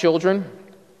you have children,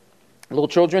 little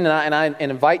children, and I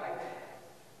invite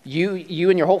you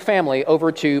and your whole family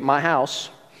over to my house,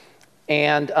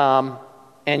 and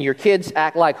your kids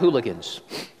act like hooligans.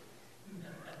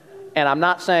 And I'm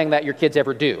not saying that your kids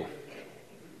ever do.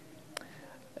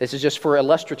 This is just for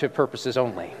illustrative purposes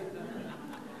only.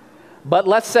 But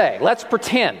let's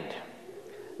pretend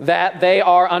that they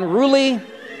are unruly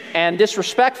and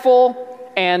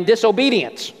disrespectful and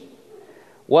disobedient.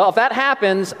 Well, if that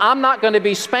happens, I'm not going to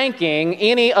be spanking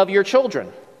any of your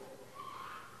children.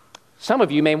 Some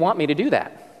of you may want me to do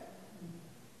that.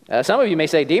 Some of you may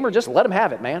say, Deemer, just let them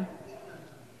have it, man.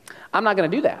 I'm not going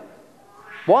to do that.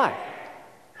 Why?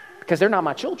 Because they're not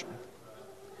my children.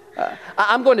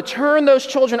 I'm going to turn those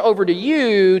children over to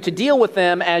you to deal with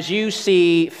them as you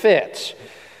see fit.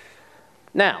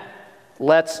 Now,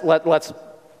 let's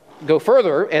go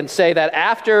further and say that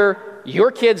after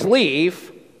your kids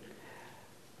leave,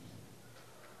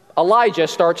 Elijah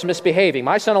starts misbehaving.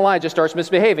 My son Elijah starts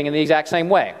misbehaving in the exact same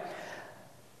way.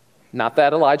 Not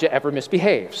that Elijah ever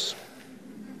misbehaves.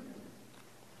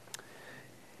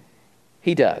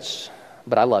 He does,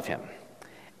 but I love him.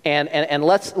 And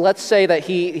let's say that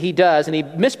he does, and he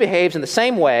misbehaves in the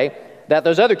same way that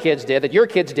those other kids did, that your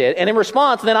kids did, and in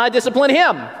response, then I discipline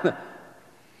him.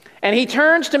 And he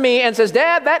turns to me and says,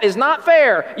 Dad, that is not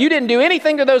fair. You didn't do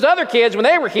anything to those other kids when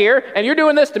they were here, and you're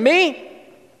doing this to me?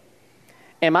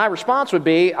 And my response would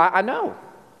be, I know.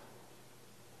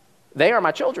 They are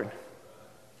my children.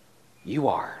 You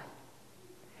are.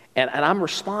 And I'm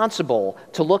responsible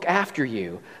to look after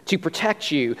you, to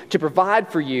protect you, to provide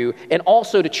for you, and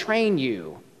also to train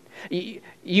you.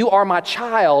 You are my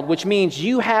child, which means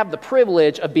you have the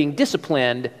privilege of being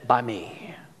disciplined by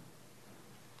me.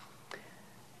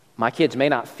 My kids may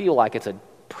not feel like it's a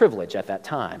privilege at that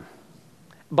time.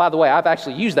 By the way, I've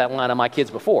actually used that line on my kids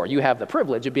before. You have the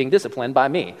privilege of being disciplined by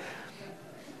me.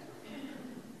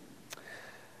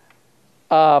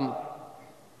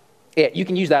 You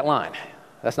can use that line.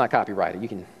 That's not copyrighted. You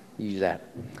can use that.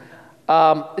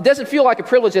 It doesn't feel like a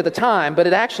privilege at the time, but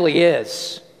it actually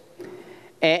is.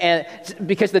 And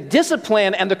because the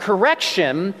discipline and the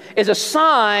correction is a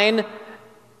sign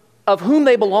of whom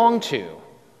they belong to.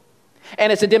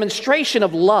 And it's a demonstration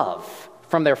of love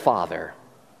from their Father.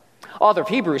 Author of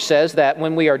Hebrews says that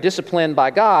when we are disciplined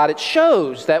by God, it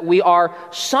shows that we are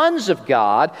sons of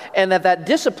God, and that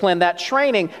discipline, that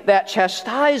training, that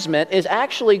chastisement is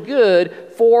actually good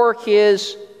for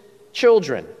his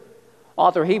children.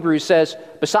 Author of Hebrews says,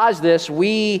 besides this,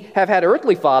 we have had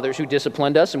earthly fathers who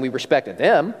disciplined us, and we respected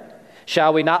them.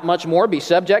 Shall we not much more be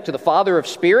subject to the Father of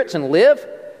spirits and live?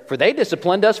 For they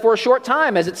disciplined us for a short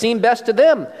time, as it seemed best to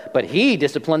them. But he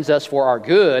disciplines us for our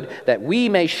good, that we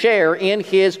may share in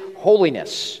his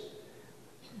holiness.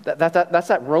 That's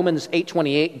that Romans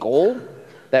 8:28 goal,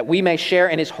 that we may share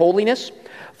in his holiness.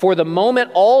 For the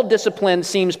moment, all discipline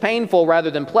seems painful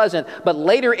rather than pleasant, but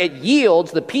later it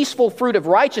yields the peaceful fruit of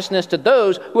righteousness to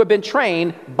those who have been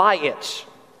trained by it.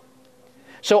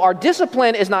 So our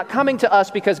discipline is not coming to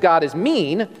us because God is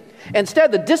mean.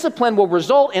 Instead, the discipline will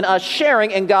result in us sharing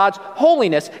in God's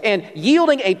holiness and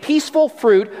yielding a peaceful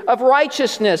fruit of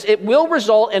righteousness. It will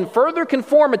result in further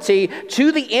conformity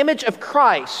to the image of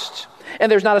Christ.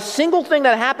 And there's not a single thing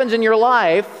that happens in your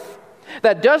life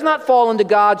that does not fall into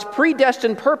God's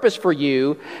predestined purpose for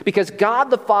you, because God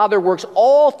the Father works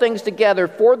all things together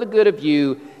for the good of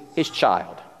you, his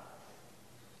child.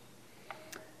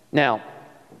 Now,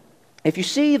 if you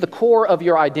see the core of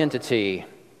your identity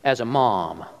as a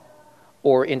mom,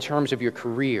 or in terms of your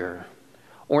career,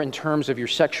 or in terms of your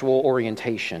sexual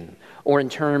orientation, or in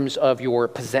terms of your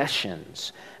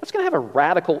possessions, that's going to have a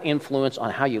radical influence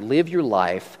on how you live your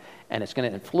life, and it's going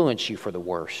to influence you for the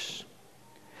worse.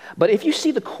 But if you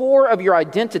see the core of your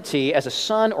identity as a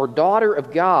son or daughter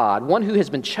of God, one who has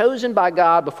been chosen by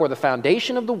God before the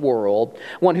foundation of the world,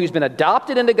 one who's been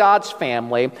adopted into God's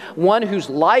family, one whose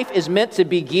life is meant to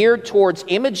be geared towards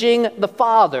imaging the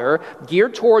Father,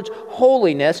 geared towards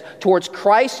holiness, towards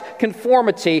Christ's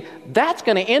conformity, that's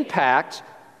going to impact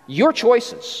your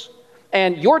choices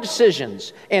and your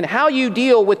decisions and how you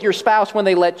deal with your spouse when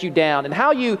they let you down and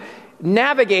how you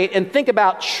navigate and think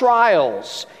about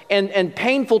trials and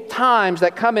painful times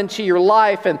that come into your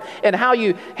life and how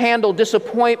you handle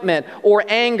disappointment or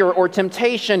anger or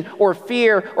temptation or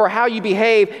fear or how you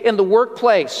behave in the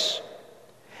workplace.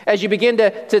 As you begin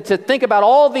to think about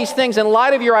all these things in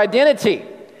light of your identity,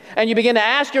 and you begin to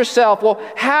ask yourself, well,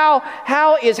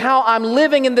 how is how I'm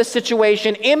living in this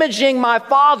situation imaging my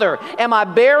Father? Am I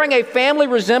bearing a family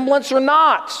resemblance or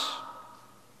not?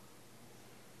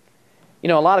 You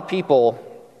know, a lot of people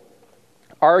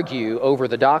argue over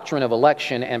the doctrine of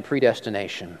election and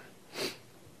predestination.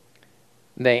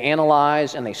 They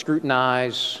analyze and they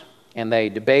scrutinize and they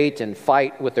debate and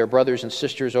fight with their brothers and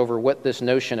sisters over what this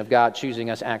notion of God choosing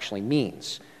us actually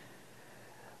means.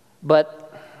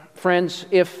 But, friends,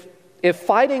 if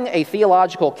fighting a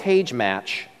theological cage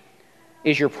match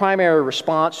is your primary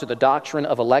response to the doctrine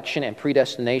of election and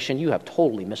predestination, you have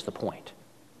totally missed the point.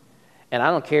 And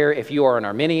I don't care if you are an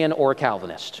Arminian or a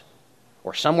Calvinist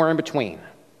or somewhere in between.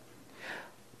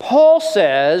 Paul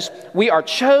says we are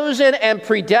chosen and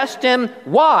predestined.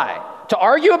 Why? To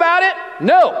argue about it?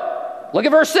 No. Look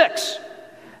at verse 6.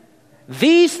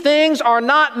 These things are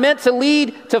not meant to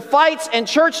lead to fights and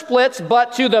church splits,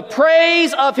 but to the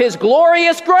praise of his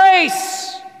glorious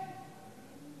grace.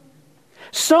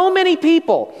 So many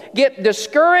people get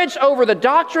discouraged over the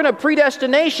doctrine of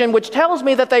predestination, which tells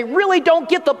me that they really don't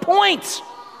get the point.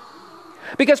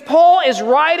 Because Paul is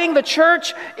writing the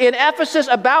church in Ephesus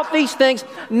about these things,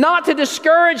 not to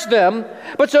discourage them,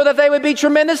 but so that they would be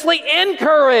tremendously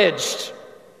encouraged.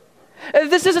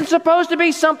 This isn't supposed to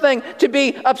be something to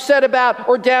be upset about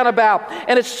or down about.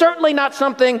 And it's certainly not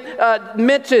something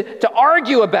meant to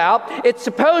argue about. It's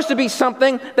supposed to be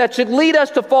something that should lead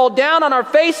us to fall down on our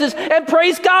faces and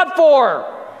praise God for.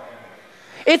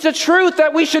 It's a truth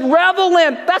that we should revel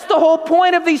in. That's the whole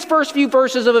point of these first few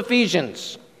verses of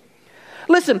Ephesians.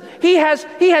 Listen, he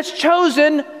has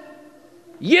chosen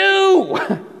you,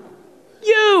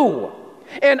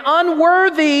 an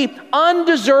unworthy,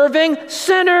 undeserving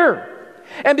sinner.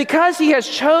 And because he has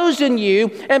chosen you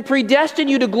and predestined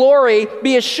you to glory,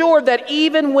 be assured that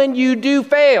even when you do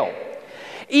fail,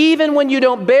 even when you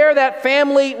don't bear that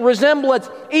family resemblance,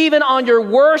 even on your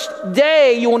worst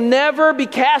day, you will never be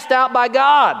cast out by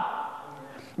God.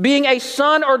 Being a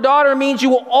son or daughter means you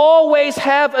will always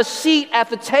have a seat at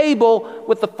the table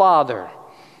with the Father.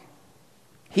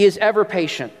 He is ever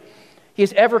patient. He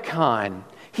is ever kind.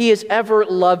 He is ever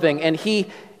loving. And He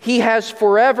has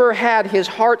forever had his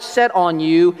heart set on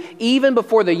you even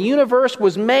before the universe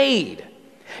was made.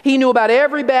 He knew about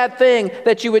every bad thing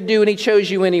that you would do, and he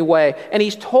chose you anyway. And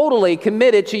he's totally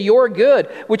committed to your good,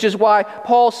 which is why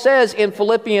Paul says in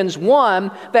Philippians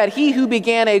 1 that he who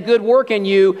began a good work in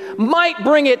you might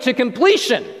bring it to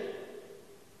completion.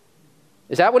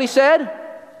 Is that what he said?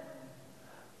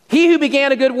 He who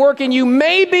began a good work in you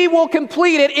maybe will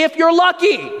complete it if you're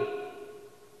lucky.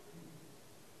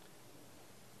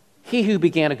 He who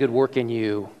began a good work in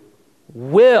you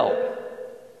will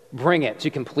bring it to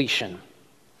completion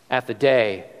at the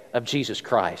day of Jesus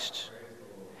Christ.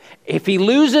 If he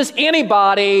loses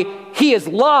anybody, he has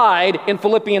lied in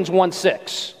Philippians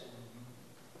 1:6.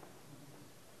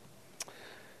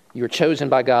 You are chosen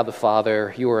by God the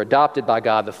Father. You are adopted by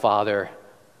God the Father.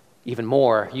 Even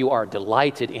more, you are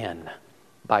delighted in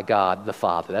by God the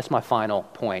Father. That's my final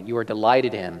point. You are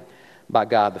delighted in by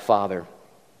God the Father.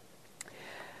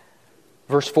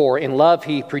 Verse 4, in love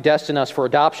he predestined us for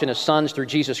adoption as sons through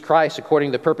Jesus Christ,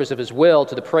 according to the purpose of his will,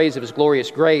 to the praise of his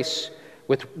glorious grace,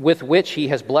 with which he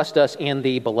has blessed us in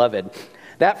the beloved.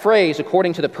 That phrase,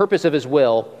 according to the purpose of his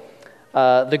will,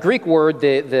 the Greek word,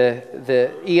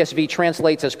 the ESV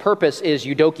translates as purpose, is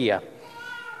eudokia.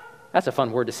 That's a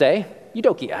fun word to say,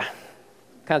 eudokia.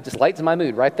 Kind of just lightens my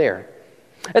mood right there.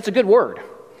 That's a good word.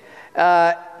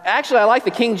 Actually, I like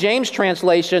the King James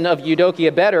translation of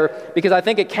Eudokia better because I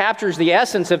think it captures the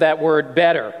essence of that word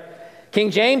better.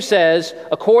 King James says,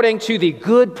 according to the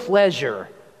good pleasure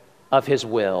of his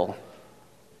will.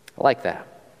 I like that.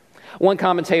 One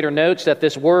commentator notes that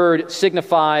this word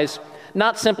signifies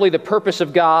not simply the purpose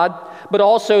of God, but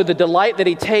also the delight that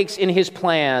he takes in his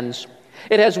plans.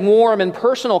 It has warm and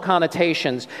personal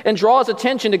connotations and draws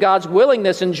attention to God's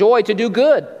willingness and joy to do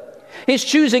good. His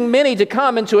choosing many to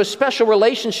come into a special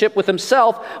relationship with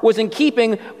himself was in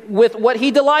keeping with what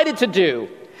he delighted to do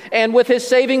and with his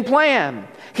saving plan.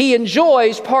 He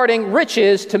enjoys parting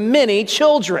riches to many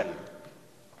children.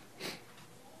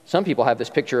 Some people have this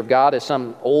picture of God as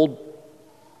some old,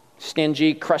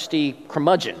 stingy, crusty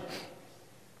curmudgeon.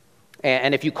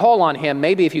 And if you call on him,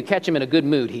 maybe if you catch him in a good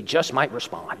mood, he just might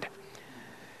respond.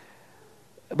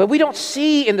 But we don't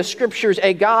see in the Scriptures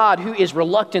a God who is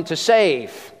reluctant to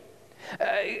save.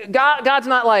 God's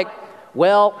not like,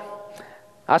 well,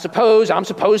 I suppose I'm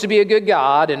supposed to be a good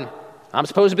God, and I'm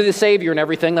supposed to be the Savior and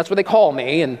everything. That's what they call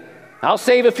me, and I'll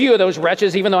save a few of those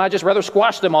wretches, even though I just rather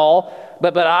squash them all.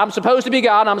 But I'm supposed to be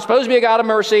God, and I'm supposed to be a God of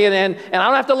mercy, and I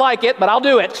don't have to like it, but I'll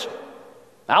do it.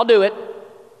 I'll do it.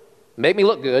 Make me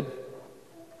look good.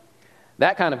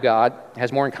 That kind of God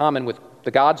has more in common with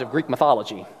the gods of Greek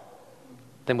mythology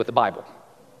than with the Bible.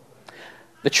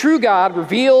 The true God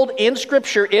revealed in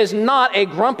Scripture is not a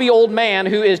grumpy old man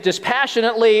who is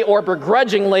dispassionately or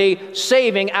begrudgingly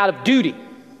saving out of duty.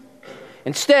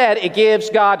 Instead, it gives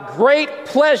God great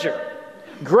pleasure,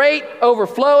 great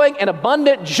overflowing and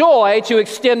abundant joy to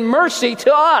extend mercy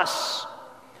to us.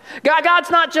 God's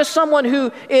not just someone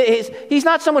He's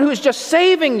not someone who is just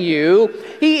saving you.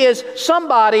 He is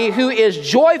somebody who is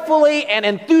joyfully and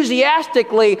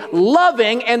enthusiastically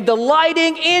loving and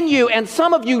delighting in you. And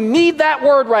some of you need that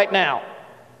word right now.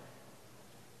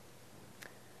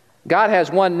 God has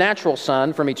one natural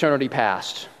Son from eternity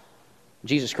past,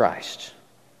 Jesus Christ,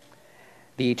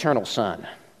 the eternal Son.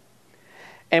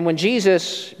 And when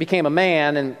Jesus became a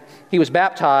man and he was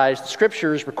baptized, the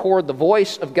Scriptures record the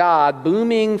voice of God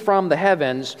booming from the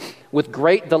heavens with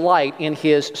great delight in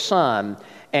his Son.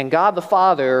 And God the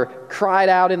Father cried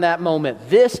out in that moment,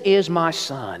 "This is my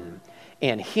Son.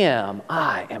 In him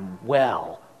I am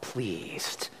well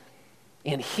pleased.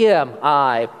 In him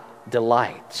I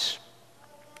delight."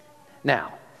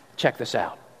 Now, check this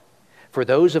out. For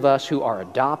those of us who are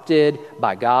adopted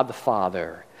by God the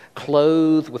Father,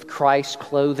 clothed with Christ's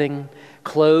clothing,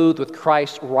 clothed with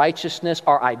Christ's righteousness,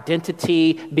 our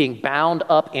identity being bound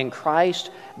up in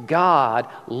Christ, God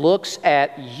looks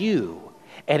at you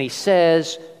and he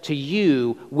says to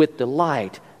you with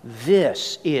delight,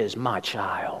 "This is my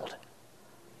child.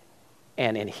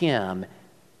 And in him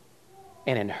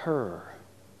and in her,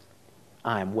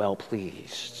 I am well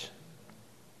pleased."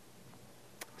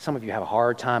 Some of you have a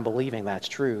hard time believing that's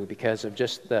true because of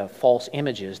just the false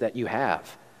images that you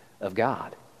have of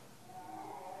God.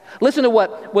 Listen to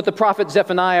what the prophet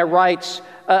Zephaniah writes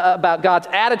about God's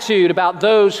attitude about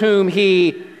those whom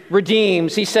he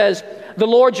redeems. He says, "The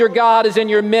Lord your God is in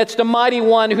your midst, a mighty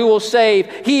one who will save.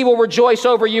 He will rejoice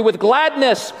over you with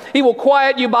gladness. He will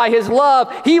quiet you by his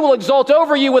love. He will exult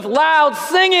over you with loud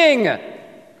singing." I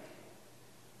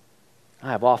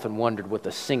have often wondered what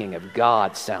the singing of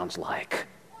God sounds like.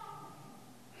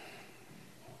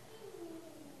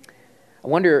 I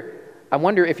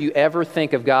wonder if you ever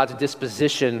think of God's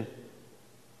disposition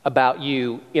about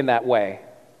you in that way.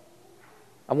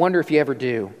 I wonder if you ever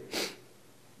do.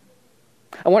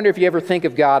 I wonder if you ever think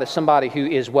of God as somebody who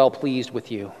is well pleased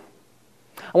with you.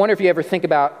 I wonder if you ever think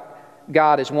about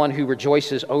God as one who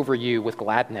rejoices over you with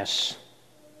gladness.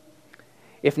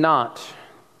 If not,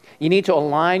 you need to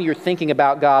align your thinking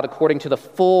about God according to the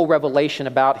full revelation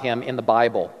about him in the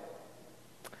Bible.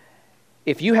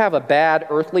 If you have a bad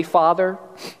earthly father,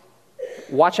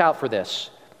 watch out for this.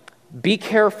 Be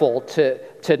careful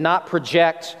to not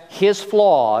project his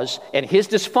flaws and his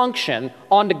dysfunction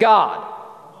onto God.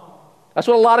 That's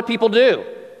what a lot of people do.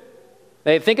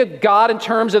 They think of God in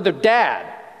terms of their dad.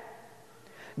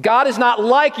 God is not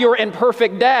like your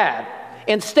imperfect dad.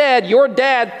 Instead, your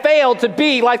dad failed to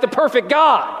be like the perfect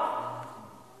God.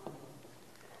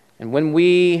 And when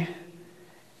we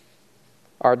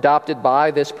are adopted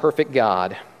by this perfect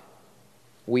God,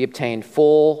 we obtain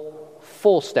full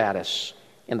status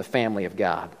in the family of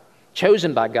God,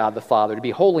 chosen by God the Father to be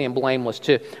holy and blameless,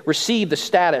 to receive the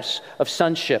status of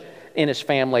sonship in his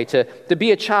family, to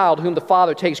be a child whom the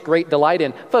Father takes great delight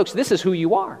in. Folks, this is who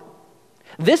you are.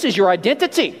 This is your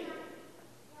identity.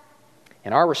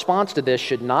 And our response to this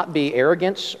should not be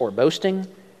arrogance or boasting,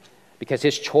 because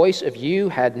his choice of you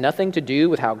had nothing to do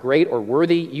with how great or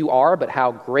worthy you are, but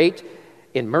how great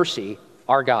in mercy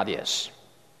our God is.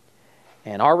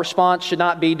 And our response should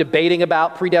not be debating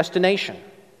about predestination.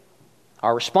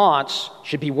 Our response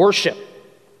should be worship.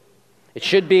 It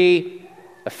should be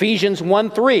Ephesians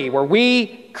 1:3, where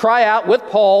we cry out with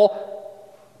Paul,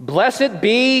 "Blessed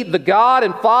be the God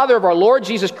and Father of our Lord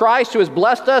Jesus Christ, who has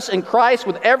blessed us in Christ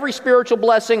with every spiritual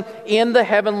blessing in the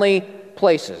heavenly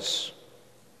places."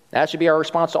 That should be our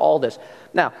response to all this.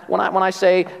 Now, when I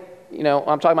say,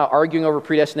 I'm talking about arguing over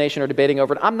predestination or debating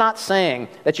over it, I'm not saying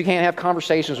that you can't have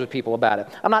conversations with people about it.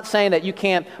 I'm not saying that you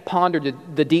can't ponder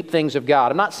the deep things of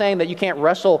God. I'm not saying that you can't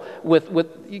wrestle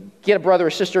get a brother or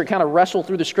sister and kind of wrestle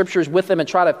through the Scriptures with them and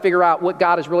try to figure out what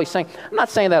God is really saying. I'm not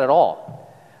saying that at all.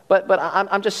 But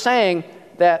I'm just saying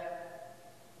that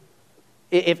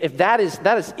if that is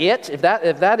it, if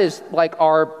that is like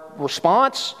our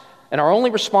response and our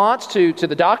only response to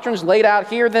the doctrines laid out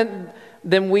here,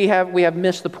 then we have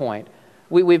missed the point.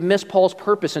 We've missed Paul's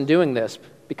purpose in doing this,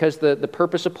 because the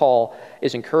purpose of Paul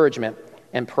is encouragement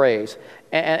and praise.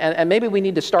 And maybe we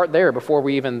need to start there before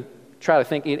we even try to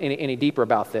think any deeper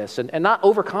about this and not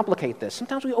overcomplicate this.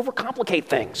 Sometimes we overcomplicate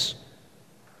things.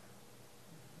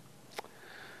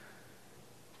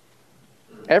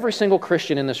 Every single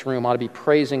Christian in this room ought to be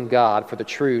praising God for the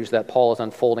truths that Paul is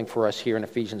unfolding for us here in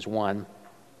Ephesians 1.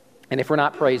 And if we're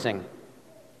not praising,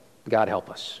 God help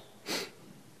us.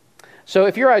 So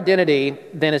if your identity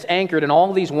then is anchored in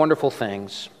all these wonderful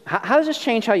things, how does this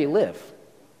change how you live?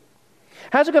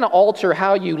 How's it going to alter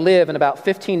how you live in about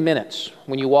 15 minutes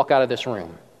when you walk out of this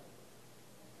room?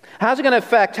 How's it going to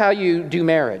affect how you do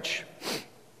marriage,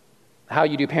 how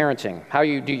you do parenting, how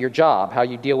you do your job, how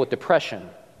you deal with depression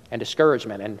and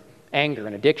discouragement and anger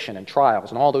and addiction and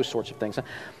trials and all those sorts of things?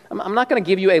 I'm not going to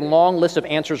give you a long list of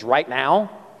answers right now.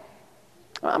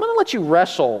 I'm going to let you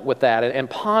wrestle with that and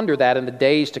ponder that in the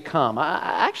days to come.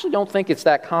 I actually don't think it's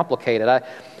that complicated.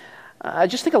 I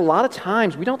just think a lot of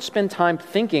times we don't spend time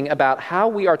thinking about how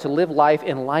we are to live life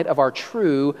in light of our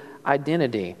true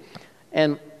identity.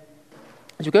 And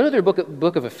as we go to the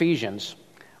book of Ephesians,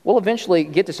 we'll eventually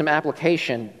get to some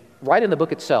application right in the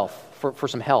book itself for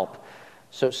some help.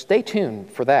 So stay tuned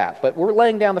for that. But we're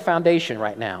laying down the foundation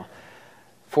right now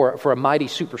for a mighty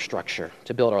superstructure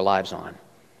to build our lives on.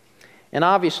 And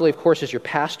obviously, of course, as your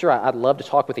pastor, I'd love to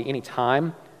talk with you any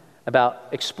time about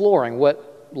exploring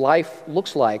what life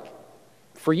looks like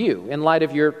for you in light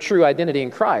of your true identity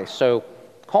in Christ. So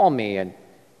call me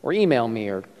or email me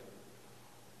or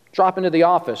drop into the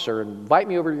office or invite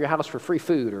me over to your house for free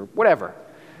food or whatever.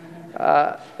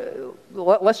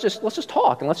 Let's just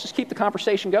talk and let's just keep the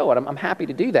conversation going. I'm happy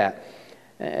to do that.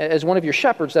 As one of your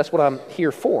shepherds, that's what I'm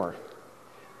here for.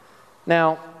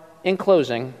 Now, in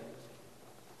closing,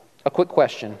 a quick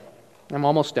question. I'm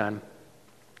almost done,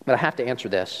 but I have to answer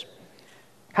this.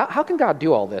 How can God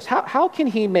do all this? How can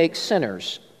He make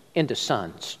sinners into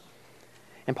sons?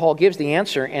 And Paul gives the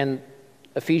answer in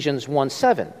Ephesians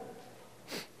 1:7.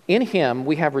 In Him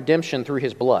we have redemption through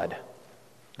His blood,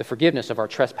 the forgiveness of our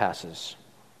trespasses.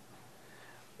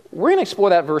 We're going to explore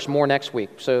that verse more next week,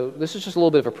 so this is just a little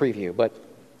bit of a preview. But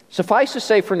suffice to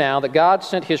say for now that God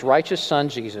sent His righteous Son,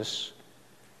 Jesus,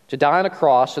 to die on a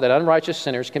cross so that unrighteous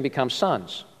sinners can become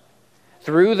sons.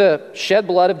 Through the shed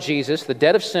blood of Jesus, the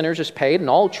debt of sinners is paid, and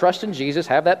all who trust in Jesus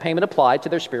have that payment applied to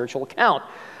their spiritual account,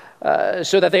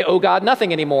 so that they owe God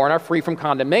nothing anymore and are free from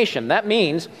condemnation. That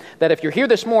means that if you're here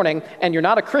this morning and you're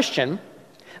not a Christian,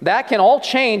 that can all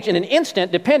change in an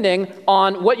instant depending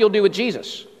on what you'll do with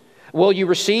Jesus. Will you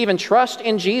receive and trust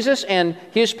in Jesus and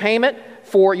His payment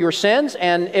for your sins?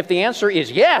 And if the answer is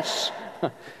yes,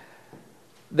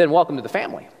 then welcome to the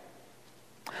family.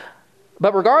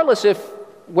 But regardless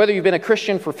whether you've been a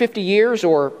Christian for 50 years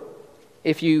or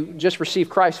if you just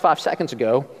received Christ 5 seconds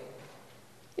ago,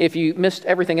 if you missed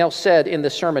everything else said in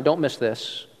this sermon, don't miss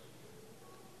this.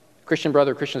 Christian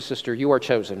brother, Christian sister, you are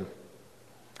chosen,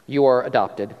 you are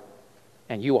adopted,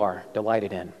 and you are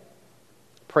delighted in.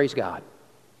 Praise God.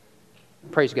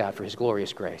 Praise God for His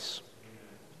glorious grace.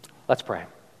 Let's pray.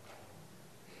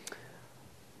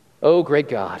 Oh, great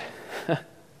God,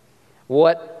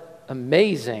 what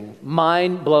amazing,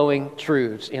 mind-blowing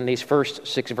truths in these first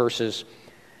 6 verses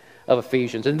of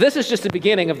Ephesians. And this is just the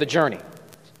beginning of the journey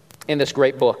in this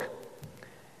great book.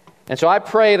 And so I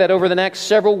pray that over the next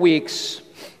several weeks,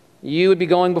 you would be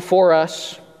going before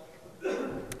us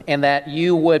and that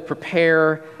you would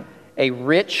prepare a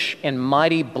rich and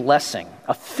mighty blessing,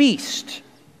 a feast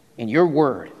in your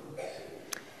word,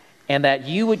 and that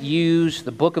you would use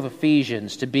the book of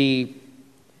Ephesians to be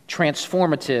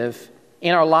transformative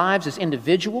in our lives as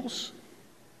individuals,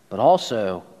 but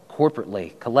also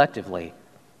corporately, collectively,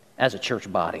 as a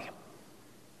church body.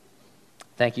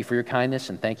 Thank you for your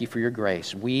kindness and thank you for your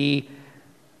grace. We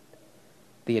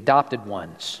the adopted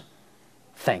ones,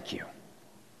 thank you.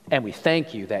 And we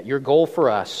thank you that your goal for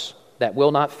us that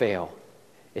will not fail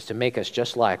is to make us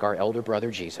just like our elder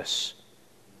brother Jesus.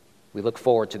 We look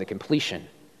forward to the completion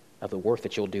of the work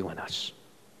that you'll do in us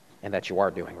and that you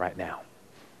are doing right now.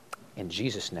 In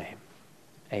Jesus' name,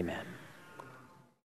 amen.